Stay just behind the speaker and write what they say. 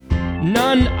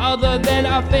None other than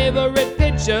our favorite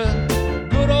pitcher,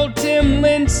 good old Tim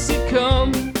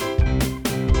Lincecum.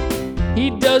 He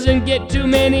doesn't get too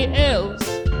many L's.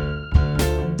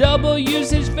 W's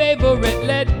his favorite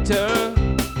letter.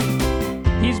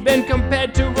 He's been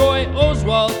compared to Roy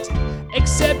Oswalt,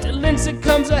 except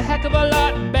Lincecum's a heck of a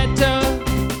lot better.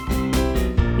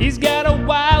 He's got a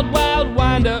wild, wild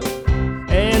wind-up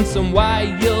and some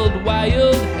wild,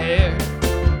 wild hair,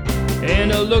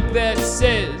 and a look that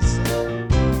says,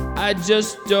 I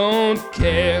just don't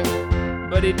care.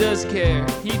 But he does care.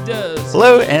 He does.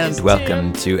 Hello and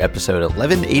welcome to episode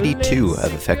 1182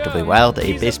 of Effectively Wild,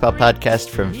 a baseball podcast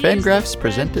from Fangraphs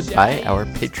presented by our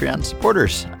Patreon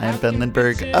supporters. I'm Ben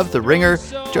Lindbergh of The Ringer,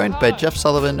 joined by Jeff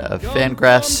Sullivan of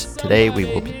Fangraphs. Today we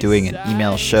will be doing an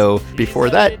email show. Before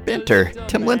that, banter.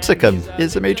 Tim Lincecum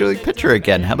is a major league pitcher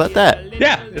again. How about that?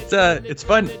 Yeah, it's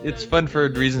fun. It's fun for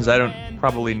reasons I don't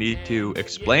probably need to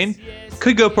explain.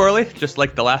 Could go poorly, just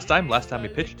like the last time. Last time he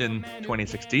pitched in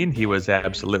 2016, he was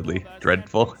absolutely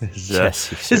dreadful.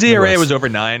 His ERA was over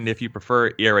 9. If you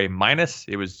prefer ERA minus,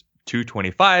 it was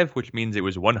 2.25, which means it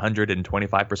was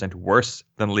 125% worse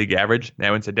than league average.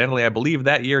 Now, incidentally, I believe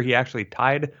that year he actually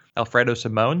tied Alfredo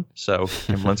Simon, so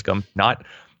Tim Lincecum not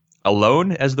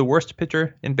alone as the worst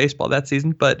pitcher in baseball that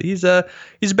season, but he's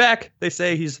back. They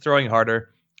say he's throwing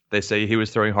harder. They say he was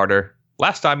throwing harder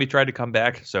last time he tried to come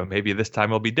back, so maybe this time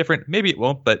will be different. Maybe it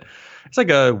won't, but it's like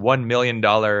a $1 million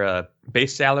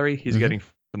base salary he's getting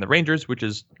from the Rangers, which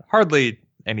is hardly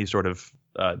any sort of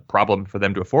problem for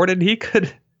them to afford. And he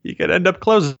could end up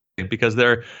closing because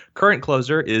their current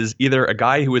closer is either a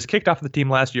guy who was kicked off the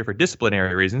team last year for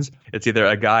disciplinary reasons. It's either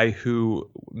a guy who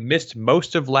missed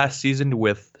most of last season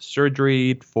with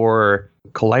surgery for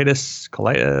colitis.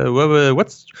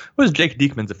 What was Jake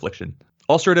Diekman's affliction?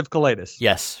 Ulcerative colitis.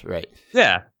 Yes, right.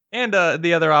 Yeah. And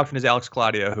the other option is Alex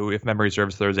Claudio, who, if memory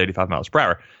serves, throws 85 miles per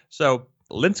hour. So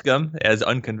Lincecum, as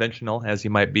unconventional as he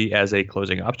might be as a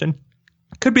closing option,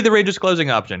 could be the Rangers' closing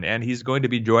option. And he's going to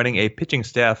be joining a pitching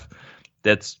staff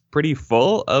that's pretty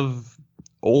full of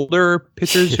older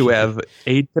pitchers who have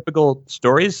atypical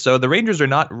stories. So the Rangers are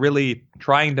not really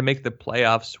trying to make the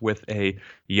playoffs with a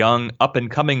young,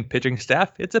 up-and-coming pitching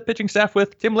staff. It's a pitching staff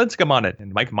with Tim Lincecum on it,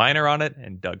 and Mike Minor on it,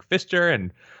 and Doug Fister,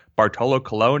 and Bartolo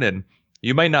Colon. And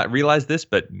you might not realize this,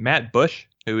 but Matt Bush,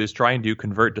 who is trying to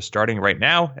convert to starting right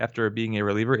now after being a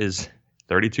reliever, is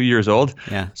 32 years old.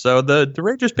 Yeah. So the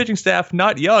Rangers pitching staff,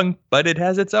 not young, but it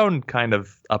has its own kind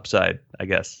of upside, I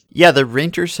guess. Yeah, the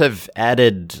Rangers have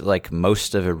added like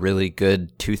most of a really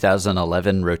good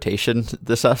 2011 rotation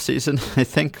this offseason, I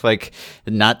think. Like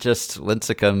not just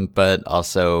Lincecum, but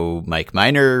also Mike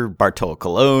Minor, Bartolo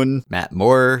Colon, Matt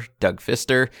Moore, Doug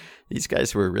Fister. These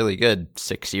guys were really good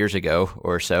 6 years ago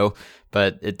or so,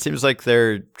 but it seems like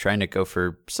they're trying to go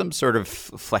for some sort of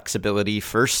flexibility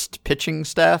first pitching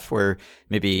staff where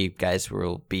maybe guys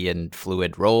will be in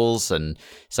fluid roles, and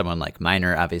someone like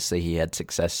Minor, obviously he had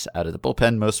success out of the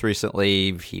bullpen most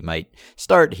recently. He might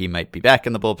start, he might be back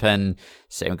in the bullpen.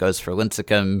 Same goes for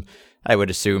Lincecum. I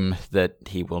would assume that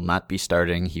he will not be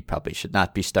starting. He probably should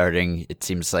not be starting. It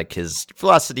seems like his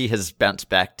velocity has bounced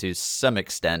back to some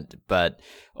extent, but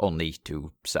only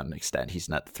to some extent. He's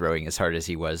not throwing as hard as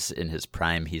he was in his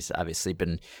prime. He's obviously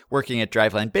been working at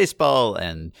Driveline Baseball,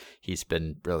 and he's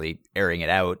been really airing it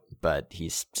out, but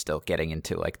he's still getting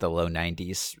into like the low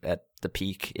 90s at the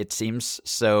peak, it seems.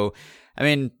 So, I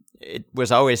mean, it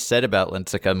was always said about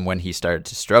Lincecum when he started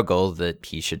to struggle that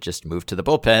he should just move to the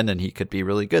bullpen and he could be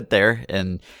really good there,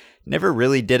 and never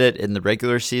really did it in the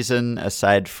regular season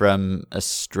aside from a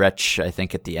stretch, I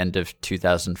think, at the end of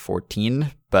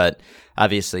 2014. But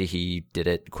obviously he did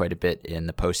it quite a bit in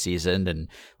the postseason and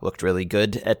looked really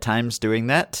good at times doing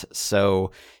that.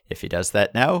 So if he does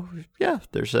that now, yeah,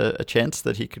 there's a chance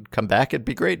that he could come back. It'd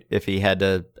be great if he had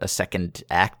a second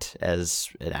act as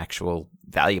an actual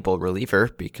valuable reliever,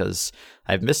 because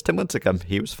I've missed Tim Lincecum.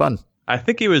 He was fun. I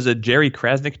think it was a Jerry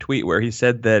Krasnick tweet where he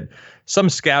said that some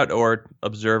scout or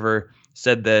observer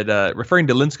said that, referring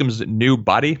to Lincecum's new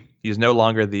body, he's no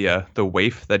longer the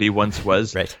waif that he once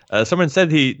was. Right. Someone said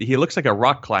he looks like a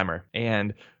rock climber.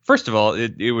 And first of all,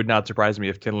 it would not surprise me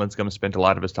if Tim Lincecum spent a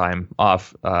lot of his time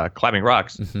off climbing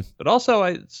rocks. Mm-hmm. But also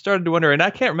I started to wonder, and I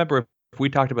can't remember if we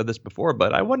talked about this before,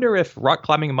 but I wonder if rock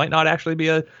climbing might not actually be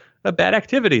a bad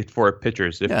activity for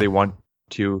pitchers if they want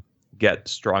to get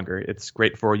stronger. It's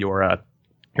great for your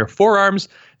forearms.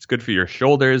 It's good for your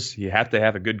shoulders. You have to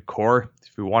have a good core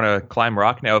if you want to climb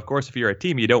rock. Now, of course, if you're a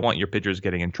team, you don't want your pitchers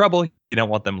getting in trouble. You don't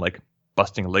want them like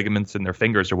busting ligaments in their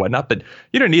fingers or whatnot, but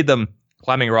you don't need them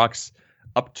climbing rocks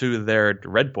up to their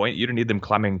red point. You don't need them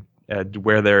climbing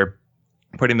where they're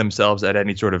putting themselves at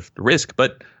any sort of risk.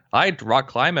 But I rock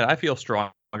climb and I feel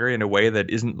stronger in a way that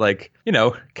isn't like,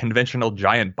 conventional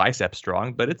giant bicep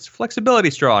strong, but it's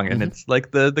flexibility strong. And it's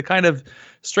like the kind of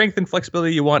strength and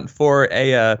flexibility you want for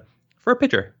a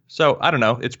pitcher. So I don't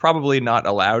know. It's probably not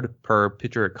allowed per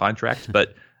pitcher contract,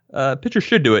 but pitcher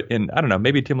should do it. And I don't know,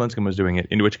 maybe Tim Lincecum was doing it,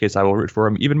 in which case I will root for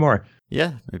him even more.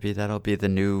 Yeah, maybe that'll be the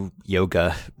new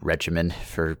yoga regimen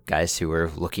for guys who are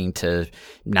looking to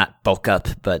not bulk up,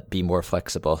 but be more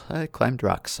flexible. I climbed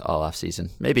rocks all off season.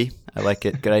 Maybe. I like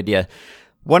it. Good idea.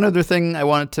 One other thing I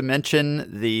wanted to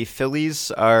mention, the Phillies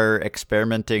are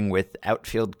experimenting with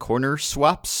outfield corner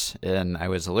swaps, and I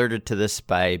was alerted to this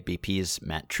by BP's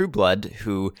Matt Trueblood,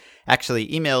 who actually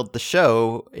emailed the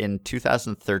show in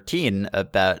 2013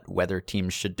 about whether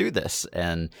teams should do this.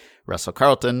 And Russell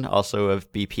Carlton, also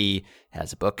of BP,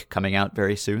 has a book coming out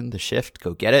very soon, The Shift,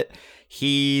 go get it.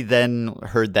 He then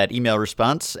heard that email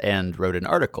response and wrote an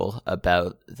article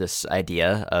about this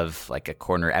idea of like a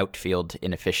corner outfield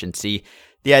inefficiency.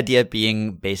 The idea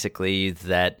being basically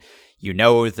that you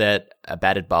know that a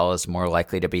batted ball is more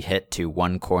likely to be hit to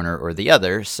one corner or the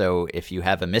other. So if you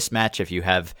have a mismatch, if you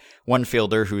have one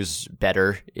fielder who's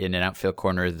better in an outfield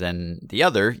corner than the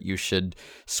other, you should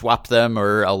swap them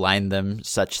or align them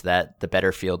such that the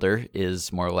better fielder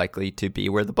is more likely to be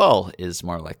where the ball is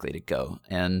more likely to go.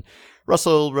 And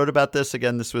Russell wrote about this.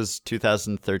 Again, this was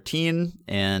 2013,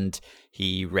 and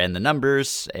he ran the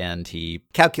numbers and he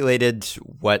calculated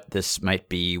what this might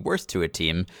be worth to a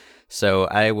team. So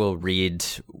I will read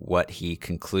what he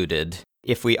concluded.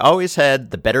 If we always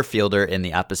had the better fielder in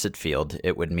the opposite field,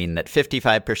 it would mean that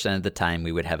 55% of the time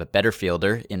we would have a better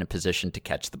fielder in a position to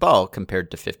catch the ball compared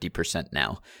to 50%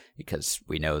 now, because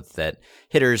we know that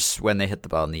hitters, when they hit the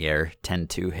ball in the air, tend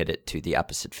to hit it to the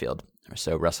opposite field.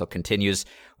 So Russell continues,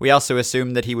 we also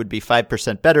assume that he would be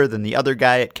 5% better than the other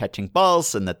guy at catching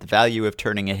balls, and that the value of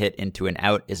turning a hit into an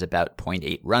out is about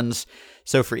 0.8 runs.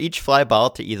 So for each fly ball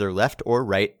to either left or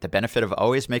right, the benefit of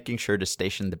always making sure to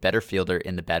station the better fielder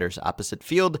in the batter's opposite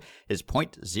field is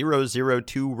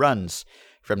 0.002 runs.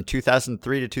 From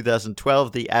 2003 to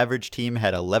 2012, the average team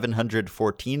had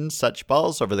 1,114 such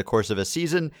balls over the course of a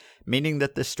season, meaning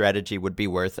that this strategy would be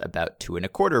worth about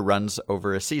 2.25 runs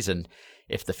over a season.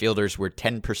 If the fielders were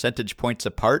 10 percentage points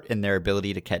apart in their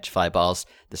ability to catch fly balls,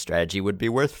 the strategy would be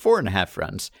worth 4.5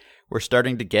 runs. We're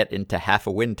starting to get into half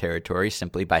a win territory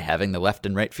simply by having the left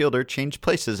and right fielder change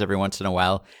places every once in a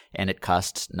while, and it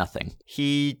costs nothing.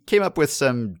 He came up with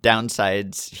some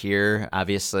downsides here.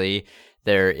 Obviously,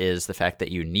 there is the fact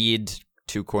that you need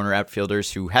two corner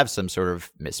outfielders who have some sort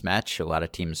of mismatch. A lot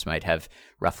of teams might have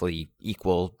roughly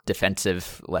equal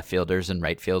defensive left fielders and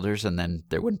right fielders, and then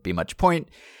there wouldn't be much point.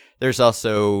 There's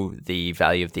also the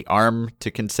value of the arm to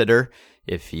consider.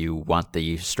 If you want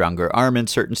the stronger arm in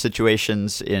certain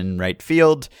situations in right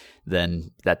field, then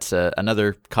that's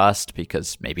another cost,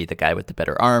 because maybe the guy with the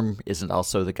better arm isn't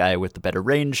also the guy with the better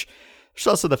range. There's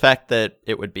also the fact that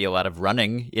it would be a lot of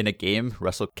running in a game.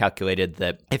 Russell calculated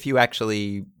that if you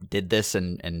actually did this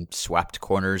and swapped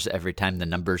corners every time the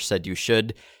numbers said you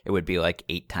should, it would be like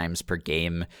 8 times per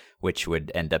game, which would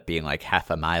end up being like half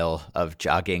a mile of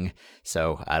jogging.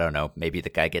 So I don't know, maybe the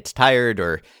guy gets tired,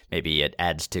 or maybe it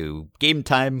adds to game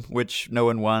time, which no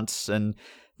one wants. And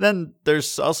then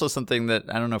there's also something that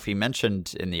I don't know if he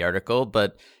mentioned in the article,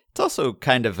 but it's also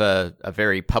kind of a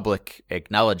very public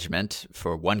acknowledgement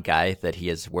for one guy that he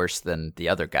is worse than the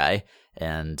other guy.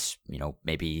 And,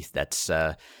 maybe that's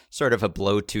sort of a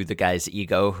blow to the guy's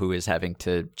ego, who is having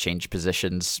to change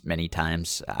positions many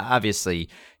times. Obviously,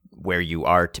 where you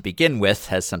are to begin with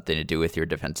has something to do with your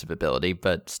defensive ability,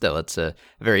 but still, it's a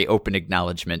very open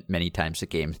acknowledgement many times a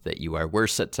game that you are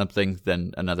worse at something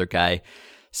than another guy.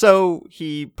 So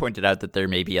he pointed out that there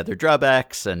may be other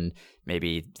drawbacks, and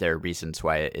maybe there are reasons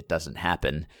why it doesn't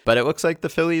happen. But it looks like the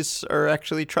Phillies are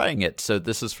actually trying it. So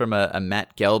this is from a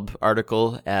Matt Gelb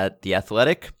article at The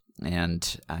Athletic,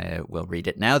 and I will read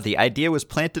it now. The idea was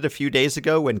planted a few days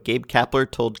ago when Gabe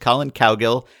Kapler told Colin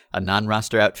Cowgill, a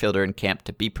non-roster outfielder in camp,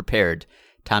 to be prepared.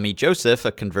 Tommy Joseph,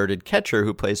 a converted catcher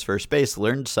who plays first base,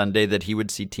 learned Sunday that he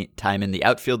would see time in the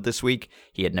outfield this week.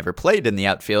 He had never played in the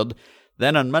outfield.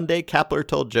 Then on Monday, Kapler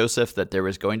told Joseph that there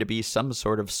was going to be some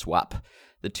sort of swap.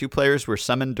 The two players were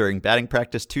summoned during batting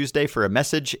practice Tuesday for a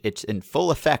message. It's in full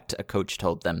effect, a coach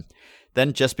told them.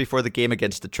 Then, just before the game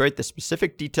against Detroit, the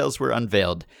specific details were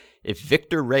unveiled. If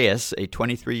Victor Reyes, a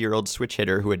 23-year-old switch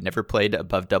hitter who had never played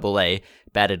above Double-A,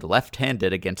 batted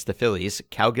left-handed against the Phillies,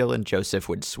 Cowgill and Joseph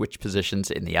would switch positions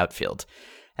in the outfield.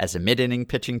 As a mid-inning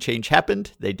pitching change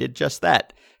happened, they did just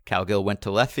that. Cowgill went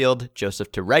to left field,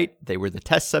 Joseph to right. They were the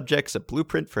test subjects, a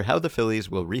blueprint for how the Phillies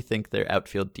will rethink their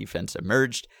outfield defense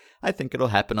emerged. I think it'll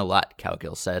happen a lot,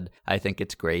 Cowgill said. I think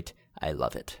it's great. I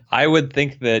love it. I would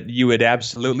think that you would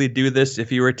absolutely do this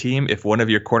if you were a team, if one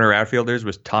of your corner outfielders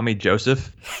was Tommy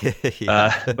Joseph.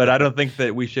 But I don't think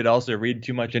that we should also read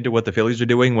too much into what the Phillies are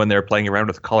doing when they're playing around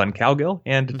with Colin Cowgill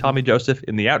and Tommy Joseph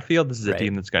in the outfield. This is a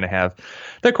team that's going to have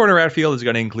their corner outfield is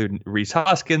going to include Rhys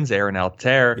Hoskins, Aaron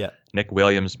Altair, Nick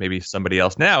Williams, maybe somebody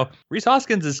else. Now, Rhys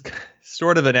Hoskins is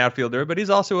sort of an outfielder, but he's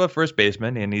also a first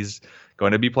baseman, and he's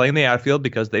going to be playing the outfield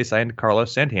because they signed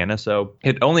Carlos Santana. So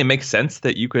it only makes sense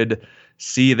that you could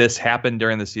see this happen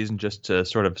during the season just to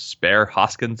sort of spare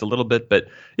Hoskins a little bit. But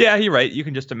yeah, you're right. You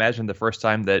can just imagine the first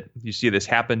time that you see this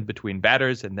happen between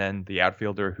batters, and then the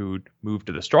outfielder who moved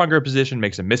to the stronger position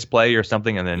makes a misplay or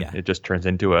something, and then it just turns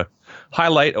into a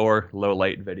highlight or low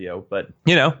light video. But,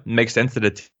 it makes sense that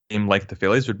a team like the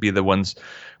Phillies would be the ones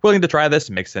willing to try this.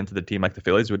 It makes sense that a team like the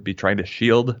Phillies would be trying to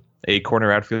shield a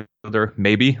corner outfielder,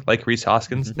 maybe like Rhys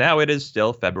Hoskins. Now it is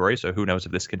still February, so who knows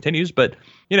if this continues. But,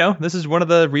 this is one of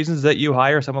the reasons that you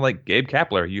hire someone like Gabe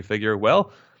Kapler. You figure,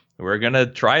 well, we're going to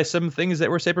try some things that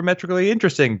were sabermetrically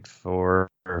interesting 4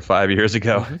 or 5 years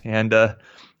ago. And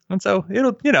so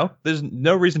there's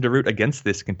no reason to root against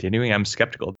this continuing. I'm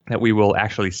skeptical that we will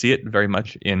actually see it very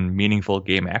much in meaningful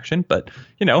game action. But,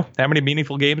 how many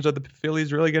meaningful games are the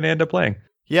Phillies really going to end up playing?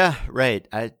 Yeah, right.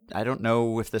 I don't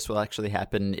know if this will actually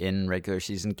happen in regular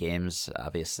season games.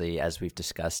 Obviously, as we've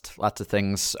discussed, lots of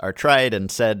things are tried and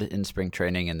said in spring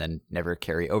training and then never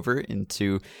carry over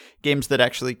into games that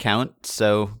actually count.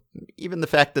 So even the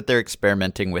fact that they're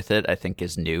experimenting with it, I think,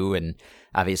 is new. And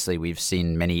obviously, we've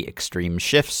seen many extreme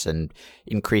shifts and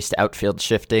increased outfield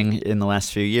shifting in the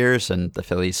last few years. And the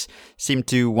Phillies seem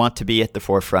to want to be at the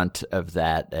forefront of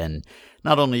that. And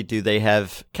not only do they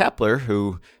have Kapler,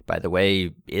 who, by the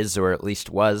way, is or at least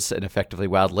was an effectively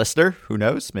wild listener. Who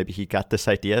knows? Maybe he got this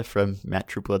idea from Matt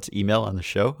Trueblood's email on the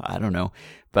show. I don't know.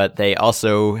 But they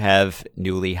also have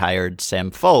newly hired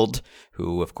Sam Fuld,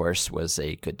 who, of course, was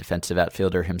a good defensive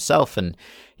outfielder himself. And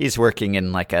he's working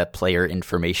in like a player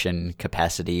information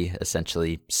capacity,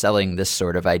 essentially selling this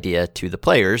sort of idea to the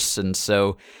players. And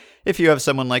so if you have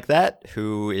someone like that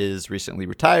who is recently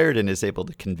retired and is able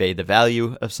to convey the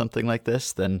value of something like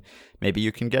this, then maybe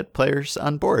you can get players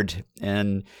on board.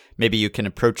 And maybe you can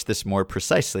approach this more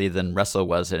precisely than Russell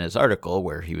was in his article,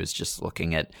 where he was just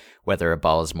looking at whether a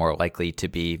ball is more likely to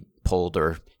be pulled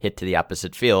or hit to the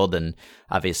opposite field. And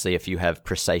obviously, if you have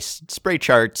precise spray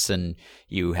charts and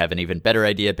you have an even better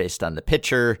idea based on the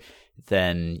pitcher,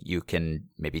 then you can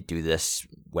maybe do this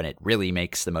when it really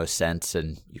makes the most sense.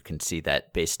 And you can see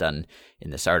that based on,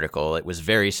 in this article, it was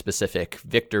very specific.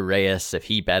 Victor Reyes, if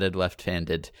he batted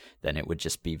left-handed, then it would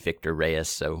just be Victor Reyes.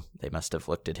 So they must have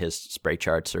looked at his spray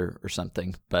charts or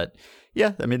something. But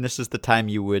yeah, I mean, this is the time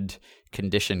you would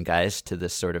condition guys to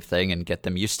this sort of thing and get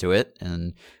them used to it.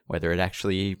 And whether it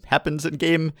actually happens in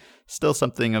game, still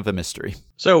something of a mystery.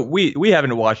 So we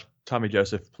haven't watched Tommy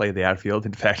Joseph play the outfield.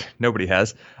 In fact, nobody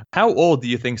has. How old do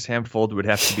you think Sam Fuld would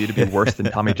have to be worse than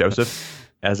Tommy Joseph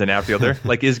as an outfielder?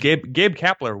 Like, is Gabe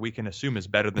Kapler, we can assume, is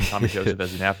better than Tommy Joseph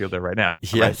as an outfielder right now?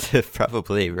 Yes, right?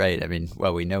 Probably, right. I mean,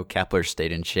 well, we know Kapler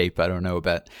stayed in shape. I don't know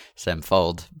about Sam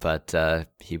Fuld, but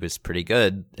he was pretty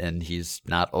good, and he's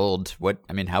not old.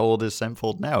 How old is Sam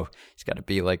Fuld now? He's got to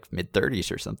be like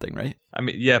mid-30s or something, right? I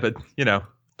mean, yeah, but,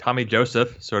 Tommy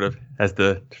Joseph sort of has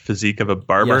the physique of a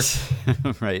barber. Yes.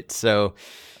 Right. So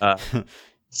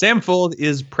Sam Fuld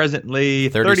is presently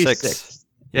 36.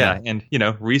 Yeah. And,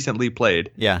 recently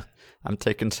played. Yeah. I'm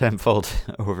taking Sam Fuld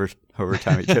over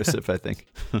Tommy Joseph, I think.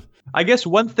 I guess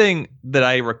one thing that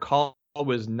I recall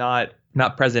was not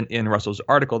present in Russell's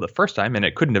article the first time, and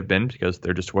it couldn't have been because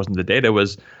there just wasn't the data,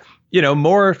 was,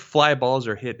 more fly balls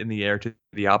are hit in the air to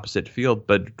the opposite field.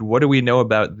 But what do we know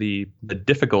about the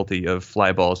difficulty of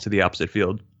fly balls to the opposite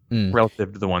field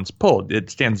relative to the ones pulled? It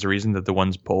stands to reason that the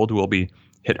ones pulled will be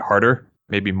hit harder,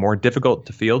 maybe more difficult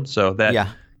to field. So that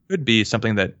could be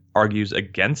something that argues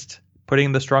against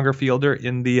putting the stronger fielder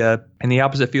in the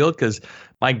opposite field. Because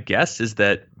my guess is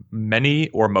that many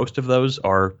or most of those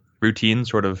are routine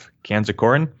sort of cans of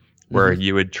corn, where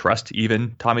you would trust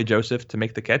even Tommy Joseph to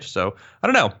make the catch. So I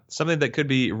don't know, something that could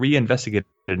be reinvestigated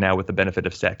now with the benefit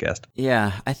of StatCast.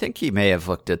 Yeah, I think he may have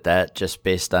looked at that just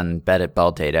based on batted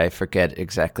ball data. I forget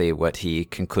exactly what he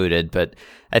concluded, but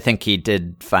I think he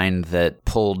did find that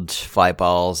pulled fly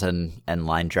balls and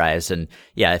line drives, and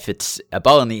yeah, if it's a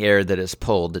ball in the air that is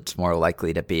pulled, it's more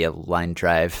likely to be a line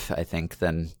drive, I think,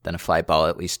 than a fly ball,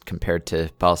 at least compared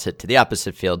to balls hit to the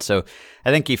opposite field. So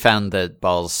I think he found that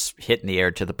balls hit in the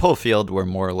air to the pull field were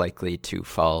more likely to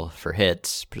fall for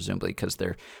hits, presumably because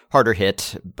they're harder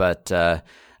hit. But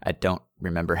I don't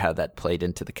remember how that played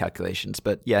into the calculations,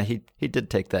 but yeah, he did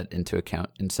take that into account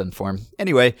in some form.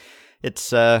 Anyway,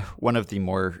 it's one of the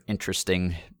more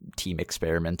interesting team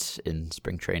experiments in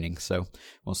spring training, so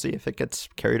we'll see if it gets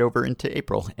carried over into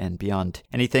April and beyond.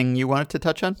 Anything you wanted to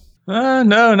touch on?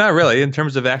 No, not really. In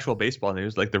terms of actual baseball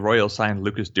news, like the Royals signed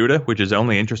Lucas Duda, which is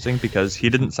only interesting because he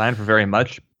didn't sign for very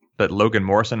much, but Logan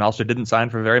Morrison also didn't sign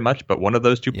for very much. But one of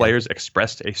those two players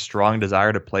expressed a strong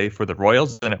desire to play for the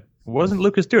Royals, and it wasn't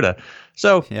Lucas Duda.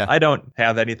 So I don't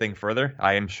have anything further.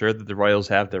 I am sure that the Royals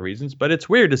have their reasons, but it's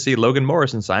weird to see Logan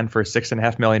Morrison sign for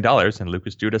 $6.5 million and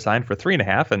Lucas Duda signed for $3.5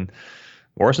 million, and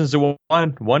Morrison's the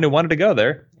one who wanted to go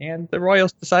there, and the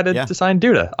Royals decided to sign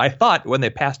Duda. I thought when they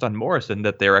passed on Morrison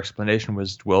that their explanation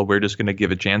was, well, we're just going to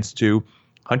give a chance to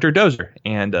Hunter Dozier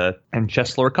and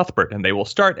Cheslor Cuthbert, and they will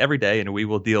start every day, and we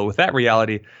will deal with that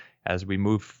reality as we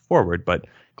move forward. But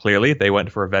clearly, they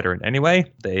went for a veteran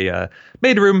anyway. They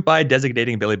made room by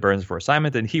designating Billy Burns for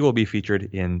assignment, and he will be featured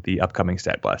in the upcoming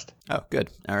Stat Blast. Oh, good.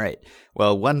 All right.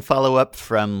 Well, one follow-up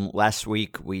from last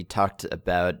week, we talked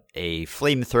about a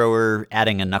flamethrower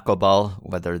adding a knuckleball,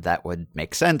 whether that would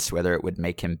make sense, whether it would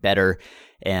make him better.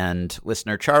 And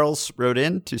listener Charles wrote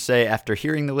in to say, after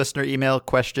hearing the listener email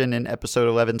question in episode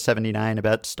 1179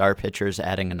 about star pitchers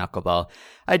adding a knuckleball,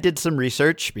 I did some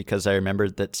research because I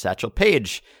remembered that Satchel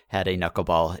Paige had a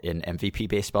knuckleball in MVP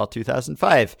Baseball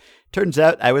 2005. Turns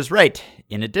out I was right.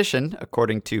 In addition,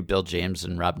 according to Bill James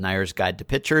and Rob Neyer's Guide to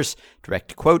Pitchers,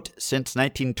 direct quote, since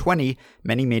 1920,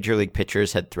 many major league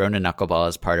pitchers had thrown a knuckleball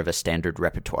as part of a standard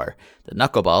repertoire. The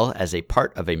knuckleball, as a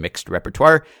part of a mixed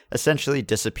repertoire, essentially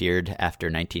disappeared after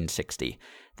 1960.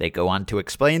 They go on to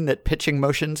explain that pitching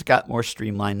motions got more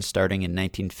streamlined starting in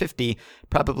 1950,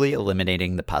 probably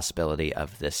eliminating the possibility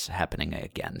of this happening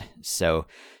again. So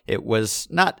it was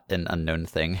not an unknown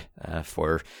thing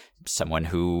for someone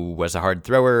who was a hard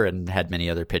thrower and had many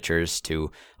other pitchers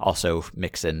to also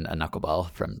mix in a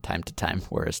knuckleball from time to time.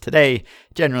 Whereas today,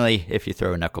 generally, if you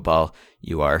throw a knuckleball,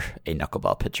 you are a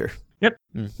knuckleball pitcher. Yep.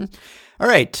 Mm-hmm. All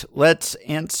right, let's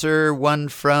answer one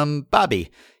from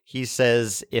Bobby. He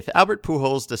says, if Albert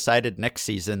Pujols decided next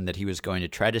season that he was going to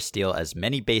try to steal as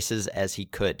many bases as he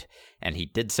could, and he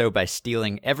did so by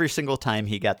stealing every single time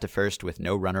he got to first with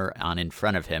no runner on in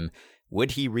front of him,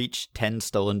 would he reach 10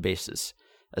 stolen bases?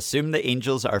 Assume the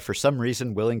Angels are for some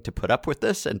reason willing to put up with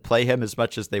this and play him as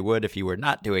much as they would if he were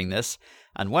not doing this.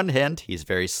 On one hand, he's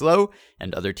very slow,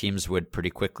 and other teams would pretty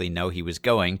quickly know he was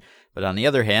going. But on the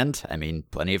other hand, I mean,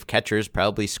 plenty of catchers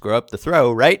probably screw up the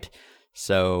throw, right?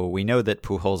 So we know that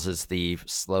Pujols is the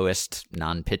slowest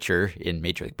non-pitcher in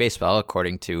Major League Baseball,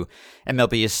 according to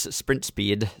MLB's sprint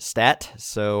speed stat.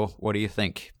 So what do you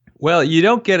think? Well, you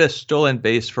don't get a stolen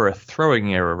base for a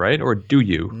throwing error, right? Or do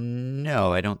you?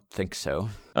 No, I don't think so.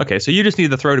 Okay, so you just need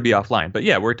the throw to be offline. But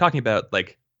yeah, we're talking about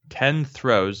like 10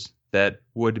 throws that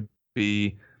would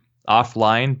be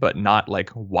offline, but not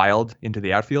like wild into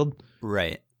the outfield.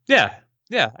 Right. Yeah,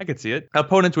 I could see it.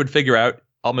 Opponents would figure out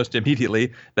almost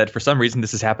immediately that for some reason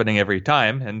this is happening every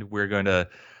time, and we're going to,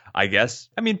 I guess,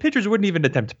 I mean, pitchers wouldn't even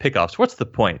attempt pickoffs. What's the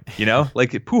point? You know,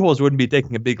 like Pujols wouldn't be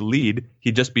taking a big lead.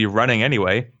 He'd just be running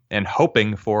anyway and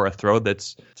hoping for a throw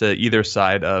that's to either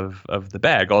side of the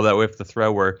bag. Although if the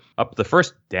throw were up the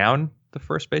first, down the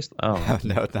first base. Oh,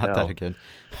 no, not that again.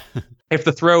 If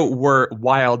the throw were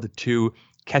wild to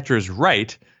catcher's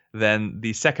right, then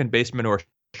the second baseman or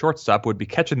shortstop would be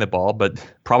catching the ball, but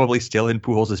probably still in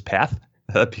Pujols' path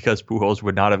because Pujols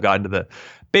would not have gotten to the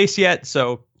base yet.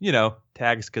 So, you know,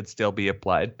 tags could still be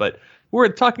applied. But we're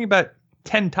talking about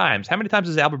 10 times. How many times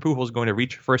is Albert Pujols going to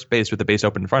reach first base with the base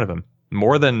open in front of him?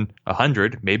 More than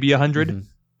 100, maybe 100. Mm-hmm.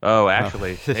 Oh,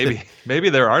 actually, maybe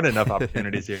there aren't enough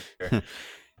opportunities here.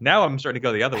 Now I'm starting to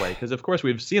go the other way because, of course,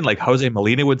 we've seen like Jose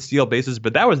Molina would steal bases,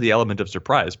 but that was the element of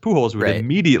surprise. Pujols would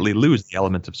immediately lose the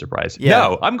element of surprise. Yeah.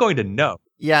 No, I'm going to no.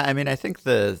 Yeah, I mean, I think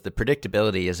the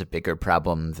predictability is a bigger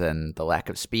problem than the lack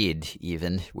of speed,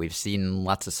 even. We've seen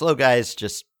lots of slow guys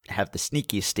just have the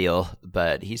sneaky steal,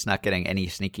 but he's not getting any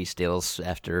sneaky steals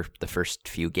after the first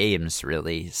few games,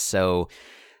 really. So,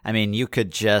 I mean, you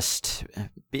could just,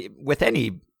 with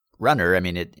any runner, I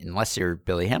mean, unless you're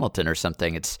Billy Hamilton or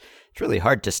something, it's really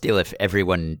hard to steal if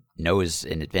everyone knows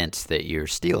in advance that you're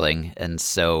stealing. And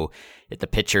so if the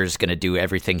pitcher's going to do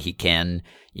everything he can,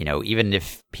 you know, even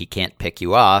if he can't pick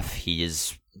you off, he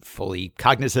is fully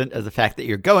cognizant of the fact that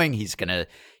you're going. He's going to,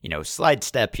 you know, slide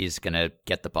step. He's going to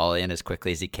get the ball in as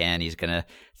quickly as he can. He's going to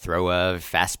throw a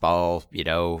fastball, you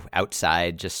know,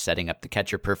 outside, just setting up the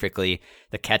catcher perfectly.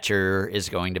 The catcher is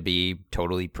going to be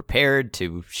totally prepared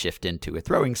to shift into a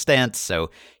throwing stance. So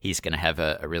he's going to have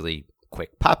a really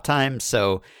quick pop time.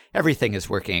 So everything is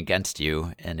working against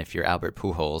you. And if you're Albert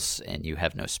Pujols and you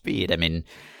have no speed, I mean,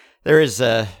 there is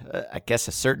I guess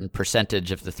a certain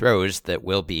percentage of the throws that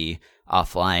will be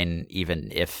offline, even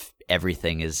if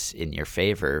everything is in your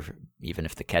favor, even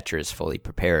if the catcher is fully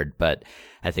prepared. But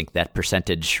I think that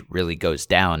percentage really goes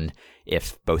down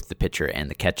if both the pitcher and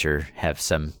the catcher have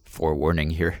some forewarning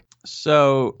here.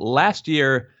 So last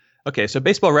year, okay, so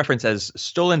Baseball Reference has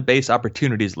stolen base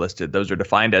opportunities listed. Those are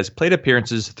defined as plate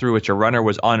appearances through which a runner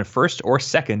was on first or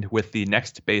second with the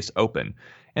next base open.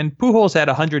 And Pujols had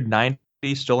 190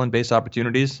 stolen base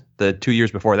opportunities. The 2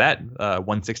 years before that,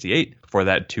 168. Before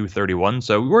that, 231.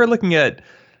 So we're looking at,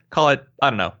 call it,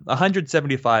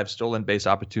 175 stolen base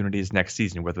opportunities next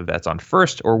season, whether that's on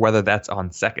first or whether that's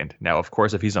on second. Now, of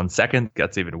course, if he's on second,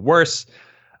 that's even worse.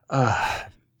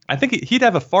 I think he'd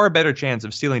have a far better chance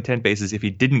of stealing 10 bases if he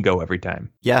didn't go every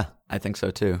time. Yeah, I think so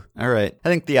too. All right. I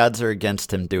think the odds are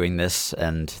against him doing this,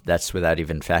 and that's without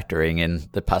even factoring in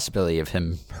the possibility of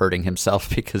him hurting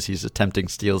himself because he's attempting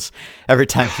steals every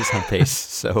time he's on base.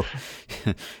 So,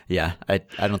 yeah, I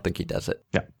don't think he does it.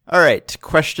 Yeah. All right.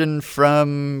 Question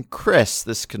from Chris.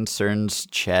 This concerns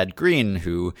Chad Green,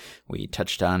 who we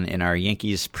touched on in our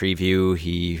Yankees preview.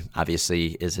 He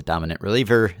obviously is a dominant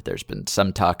reliever. There's been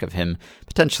some talk of him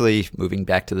potentially moving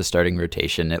back to the starting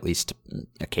rotation, at least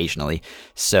occasionally.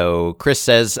 So Chris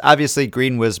says, obviously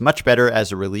Green was much better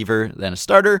as a reliever than a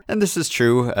starter, and this is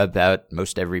true about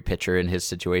most every pitcher in his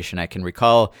situation I can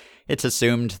recall. It's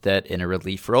assumed that in a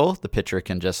relief role, the pitcher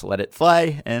can just let it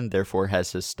fly and therefore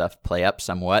has his stuff play up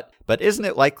somewhat. But isn't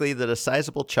it likely that a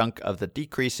sizable chunk of the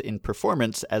decrease in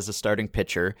performance as a starting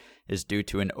pitcher is due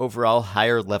to an overall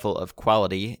higher level of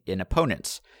quality in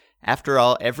opponents? After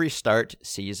all, every start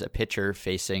sees a pitcher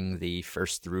facing the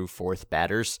first through fourth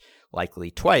batters,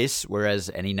 likely twice, whereas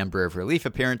any number of relief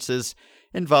appearances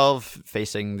involve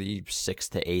facing the 6th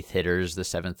to 8th hitters, the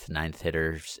 7th, 9th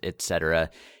hitters,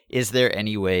 etc. Is there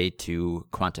any way to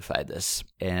quantify this?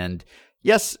 And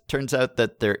yes, turns out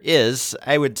that there is.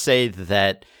 I would say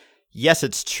that, yes,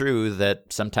 it's true that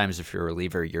sometimes if you're a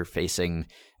reliever, you're facing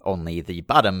only the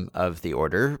bottom of the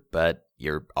order, but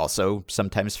you're also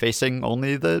sometimes facing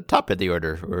only the top of the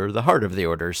order or the heart of the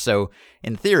order. So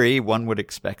in theory, one would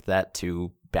expect that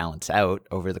to balance out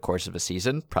over the course of a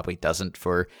season. Probably doesn't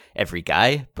for every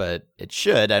guy, but it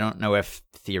should. I don't know if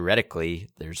theoretically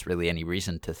there's really any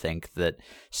reason to think that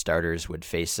starters would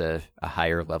face a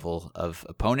higher level of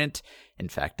opponent. In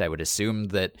fact, I would assume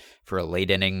that for a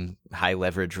late inning, high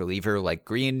leverage reliever like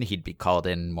Green, he'd be called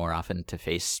in more often to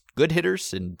face good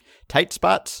hitters in tight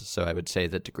spots. So I would say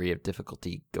the degree of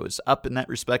difficulty goes up in that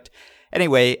respect.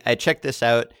 Anyway, I checked this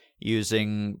out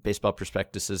using Baseball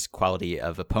Prospectus's quality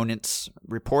of opponents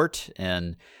report,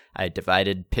 and I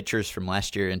divided pitchers from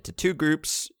last year into two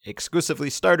groups, exclusively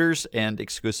starters and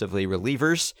exclusively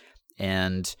relievers,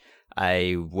 and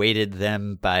I weighted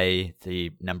them by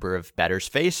the number of batters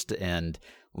faced and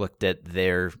looked at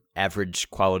their average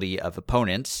quality of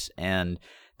opponents, and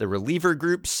the reliever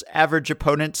group's average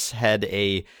opponents had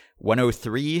a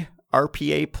 103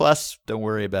 RPA plus. Don't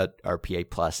worry about RPA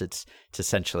plus. It's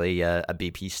essentially a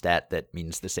BP stat that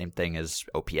means the same thing as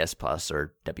OPS plus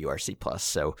or WRC plus.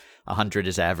 So 100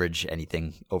 is average.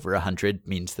 Anything over 100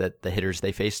 means that the hitters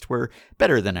they faced were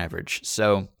better than average.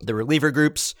 So the reliever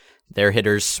groups, their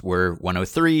hitters were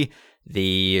 103.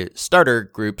 The starter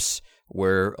groups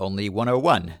were only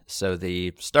 101. So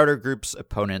the starter group's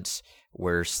opponents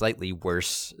were slightly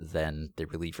worse than the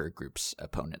reliever group's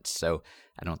opponents. So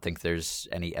I don't think there's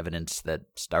any evidence that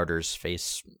starters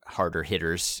face harder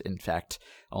hitters. In fact,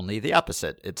 only the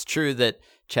opposite. It's true that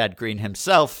Chad Green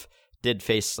himself did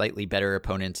face slightly better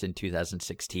opponents in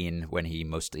 2016 when he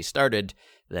mostly started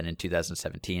than in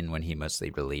 2017 when he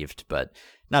mostly relieved, but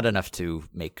not enough to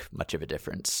make much of a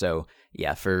difference. So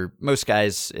yeah, for most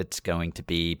guys, it's going to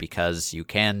be because you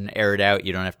can air it out.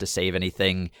 You don't have to save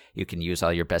anything. You can use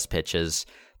all your best pitches.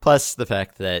 Plus the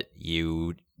fact that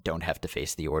you don't have to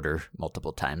face the order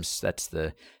multiple times. That's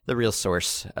the real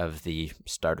source of the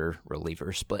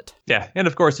starter-reliever split. Yeah, and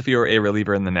of course, if you're a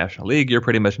reliever in the National League, you're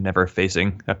pretty much never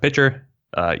facing a pitcher,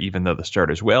 even though the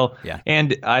starters will. Yeah.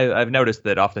 And I've noticed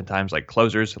that oftentimes, like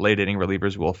closers, late-inning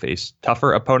relievers will face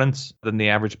tougher opponents than the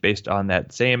average based on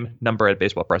that same number at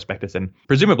Baseball Prospectus. And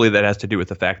presumably that has to do with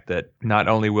the fact that not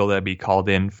only will they be called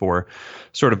in for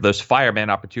sort of those fireman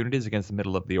opportunities against the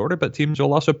middle of the order, but teams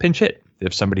will also pinch hit.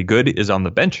 If somebody good is on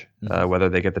the bench, whether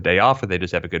they get the day off or they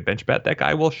just have a good bench bat, that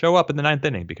guy will show up in the ninth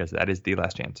inning because that is the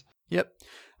last chance. Yep.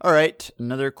 All right.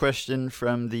 Another question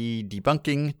from the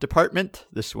debunking department.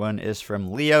 This one is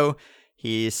from Leo.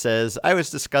 He says, I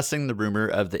was discussing the rumor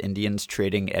of the Indians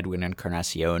trading Edwin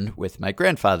Encarnacion with my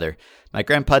grandfather. My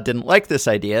grandpa didn't like this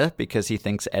idea because he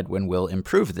thinks Edwin will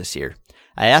improve this year.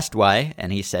 I asked why,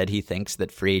 and he said he thinks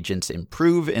that free agents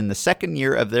improve in the second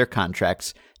year of their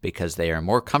contracts because they are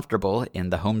more comfortable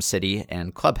in the home city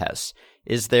and clubhouse.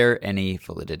 Is there any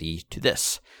validity to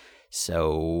this?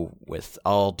 So, with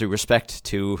all due respect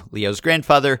to Leo's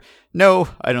grandfather, no,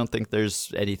 I don't think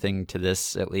there's anything to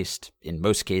this, at least in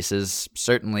most cases.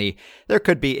 Certainly, there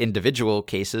could be individual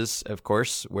cases, of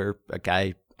course, where a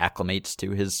guy acclimates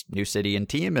to his new city and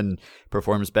team and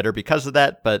performs better because of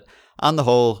that. But on the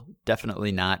whole,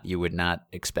 definitely not. You would not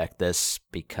expect this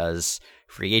because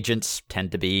free agents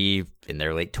tend to be in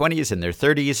their late 20s, in their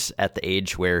 30s, at the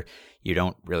age where you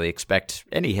don't really expect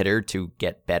any hitter to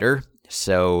get better.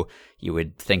 So you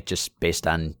would think just based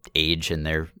on age and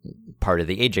their part of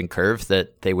the aging curve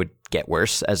that they would get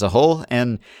worse as a whole.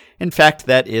 And in fact,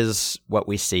 that is what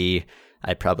we see.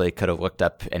 I probably could have looked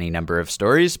up any number of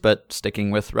stories, but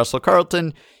sticking with Russell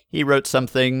Carleton, he wrote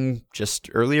something just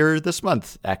earlier this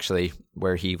month, actually,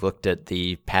 where he looked at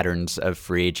the patterns of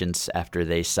free agents after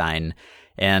they sign.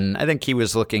 And I think he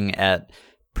was looking at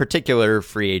particular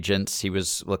free agents. He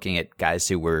was looking at guys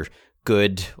who were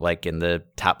good, like in the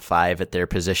top 5 at their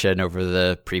position over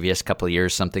the previous couple of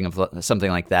years, something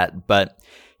like that. But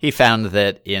he found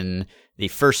that in the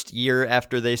first year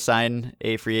after they sign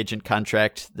a free agent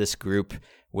contract, this group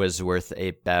was worth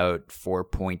about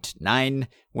 4.9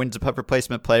 wins above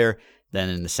replacement player. Then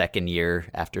in the second year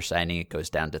after signing, it goes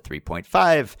down to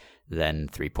 3.5, then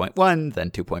 3.1,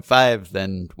 then 2.5,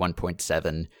 then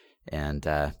 1.7.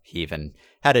 And he even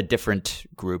had a different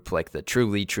group, like the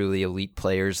truly elite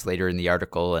players later in the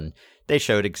article, and they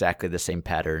showed exactly the same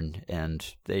pattern. And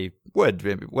they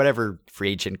would, whatever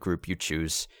free agent group you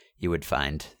choose, you would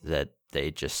find that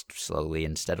they just slowly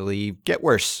and steadily get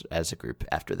worse as a group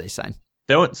after they sign.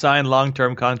 Don't sign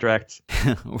long-term contracts.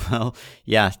 Well,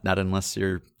 yeah, not unless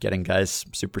you're getting guys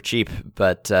super cheap.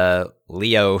 But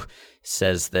Leo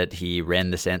says that he ran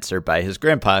this answer by his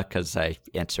grandpa because I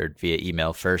answered via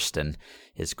email first, and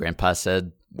his grandpa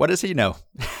said, what does he know?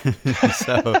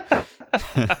 So,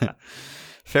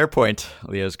 fair point,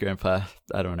 Leo's grandpa.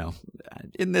 I don't know.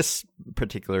 In this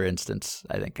particular instance,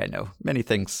 I think I know many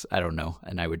things I don't know,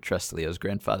 and I would trust Leo's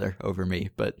grandfather over me.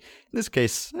 But in this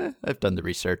case, I've done the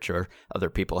research, or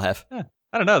other people have.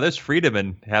 I don't know. There's freedom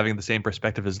in having the same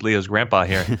perspective as Leo's grandpa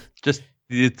here. Just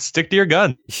you stick to your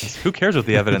guns. Who cares what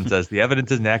the evidence says? The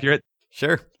evidence isn't accurate.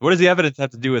 Sure. What does the evidence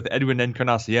have to do with Edwin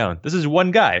Encarnacion? This is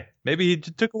one guy. Maybe he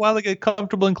took a while to get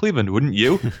comfortable in Cleveland, wouldn't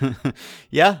you?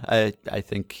 Yeah, I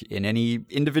think in any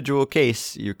individual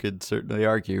case, you could certainly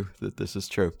argue that this is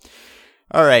true.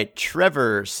 All right,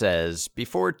 Trevor says,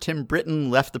 before Tim Britton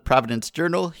left the Providence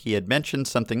Journal, he had mentioned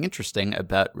something interesting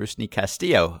about Rusney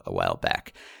Castillo a while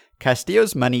back.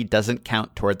 Castillo's money doesn't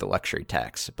count toward the luxury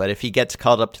tax, but if he gets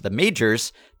called up to the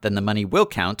majors, then the money will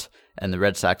count, and the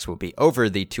Red Sox will be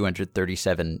over the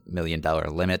 $237 million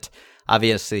limit.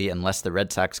 Obviously, unless the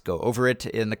Red Sox go over it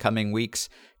in the coming weeks,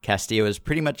 Castillo is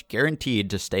pretty much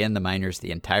guaranteed to stay in the minors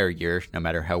the entire year, no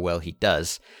matter how well he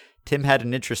does. Tim had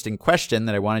an interesting question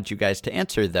that I wanted you guys to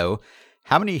answer, though.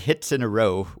 How many hits in a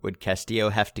row would Castillo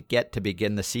have to get to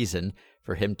begin the season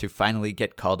for him to finally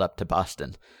get called up to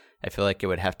Boston? I feel like it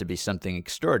would have to be something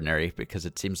extraordinary because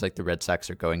it seems like the Red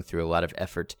Sox are going through a lot of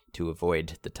effort to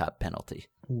avoid the top penalty.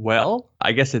 Well,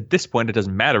 I guess at this point it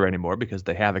doesn't matter anymore because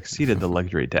they have exceeded the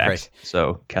luxury tax. Right.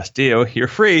 So Castillo, you're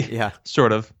free. Yeah.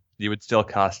 Sort of. You would still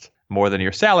cost more than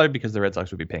your salary because the Red Sox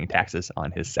would be paying taxes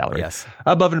on his salary. Yes.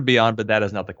 Above and beyond, but that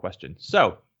is not the question.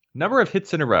 So, number of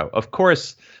hits in a row. Of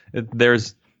course,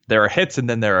 there are hits and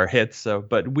then there are hits. So,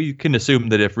 but we can assume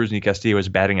that if Rusney Castillo is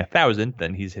batting 1,000,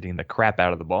 then he's hitting the crap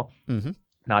out of the ball,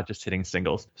 not just hitting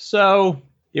singles. So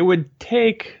it would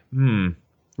take.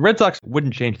 Red Sox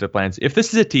wouldn't change their plans if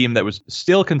this is a team that was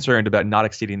still concerned about not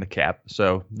exceeding the cap.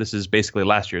 So this is basically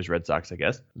last year's Red Sox, I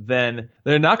guess. Then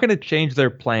they're not going to change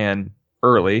their plan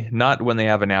early. Not when they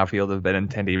have an outfield of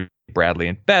Benintendi, Bradley,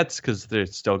 and Betts, because they're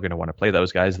still going to want to play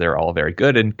those guys. They're all very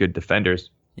good and good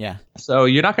defenders. Yeah. So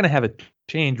you're not going to have a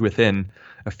change within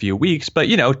a few weeks, but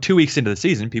 2 weeks into the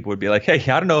season, people would be like, hey,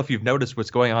 I don't know if you've noticed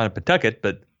what's going on in Pawtucket,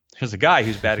 but there's a guy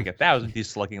who's batting 1,000. He's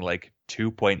slugging like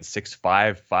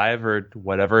 2.655 or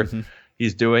whatever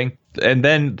he's doing. And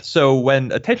then, so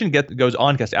when attention goes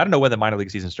on, I don't know when the minor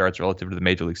league season starts relative to the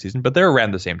major league season, but they're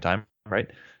around the same time, right?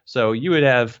 So you would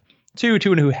have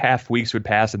 2.5 weeks would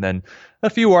pass, and then a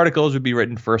few articles would be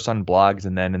written first on blogs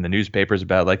and then in the newspapers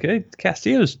about like, hey,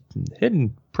 Castillo's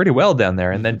hitting pretty well down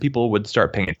there. And then people would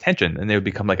start paying attention and they would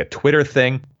become like a Twitter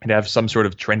thing and have some sort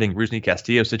of trending Rusney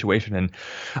Castillo situation. And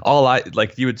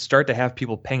you would start to have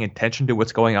people paying attention to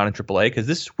what's going on in AAA, because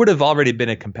this would have already been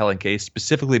a compelling case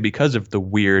specifically because of the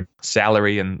weird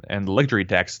salary and luxury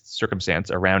tax circumstance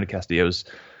around Castillo's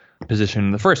position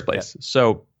in the first place. Yeah.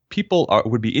 So people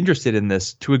would be interested in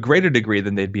this to a greater degree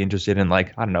than they'd be interested in,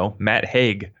 like, I don't know, Matt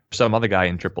Haig, or some other guy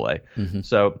in AAA.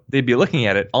 So they'd be looking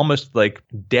at it almost like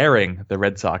daring the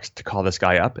Red Sox to call this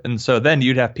guy up. And so then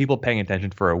you'd have people paying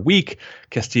attention for a week.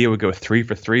 Castillo would go 3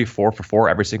 for 3, 4 for 4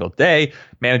 every single day.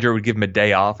 Manager would give him a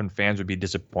day off and fans would be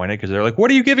disappointed because they're like,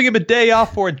 what are you giving him a day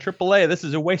off for in AAA? This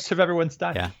is a waste of everyone's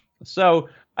time. Yeah. So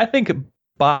I think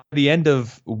by the end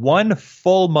of one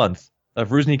full month of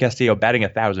Rusney Castillo batting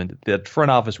 1,000, the front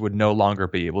office would no longer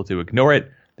be able to ignore it.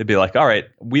 They'd be like, all right,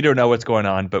 we don't know what's going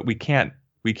on, but we can't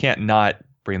not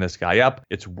bring this guy up.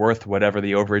 It's worth whatever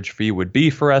the overage fee would be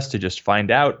for us to just find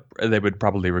out. They would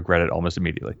probably regret it almost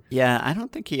immediately. Yeah, I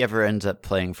don't think he ever ends up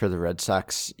playing for the Red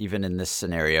Sox, even in this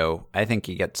scenario. I think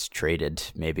he gets traded,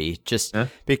 maybe, just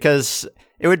because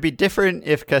it would be different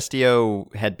if Castillo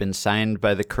had been signed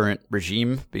by the current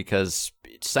regime, because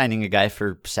signing a guy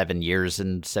for 7 years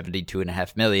and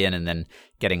 $72.5 million and then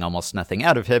getting almost nothing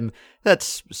out of him,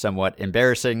 that's somewhat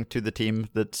embarrassing to the team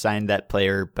that signed that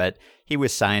player. But he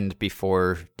was signed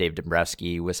before Dave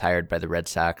Dombrowski was hired by the Red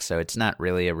Sox, so it's not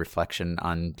really a reflection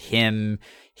on him.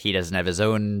 He doesn't have his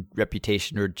own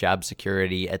reputation or job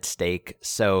security at stake,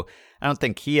 so I don't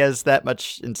think he has that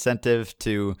much incentive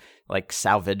to like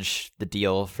salvage the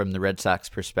deal from the Red Sox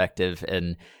perspective.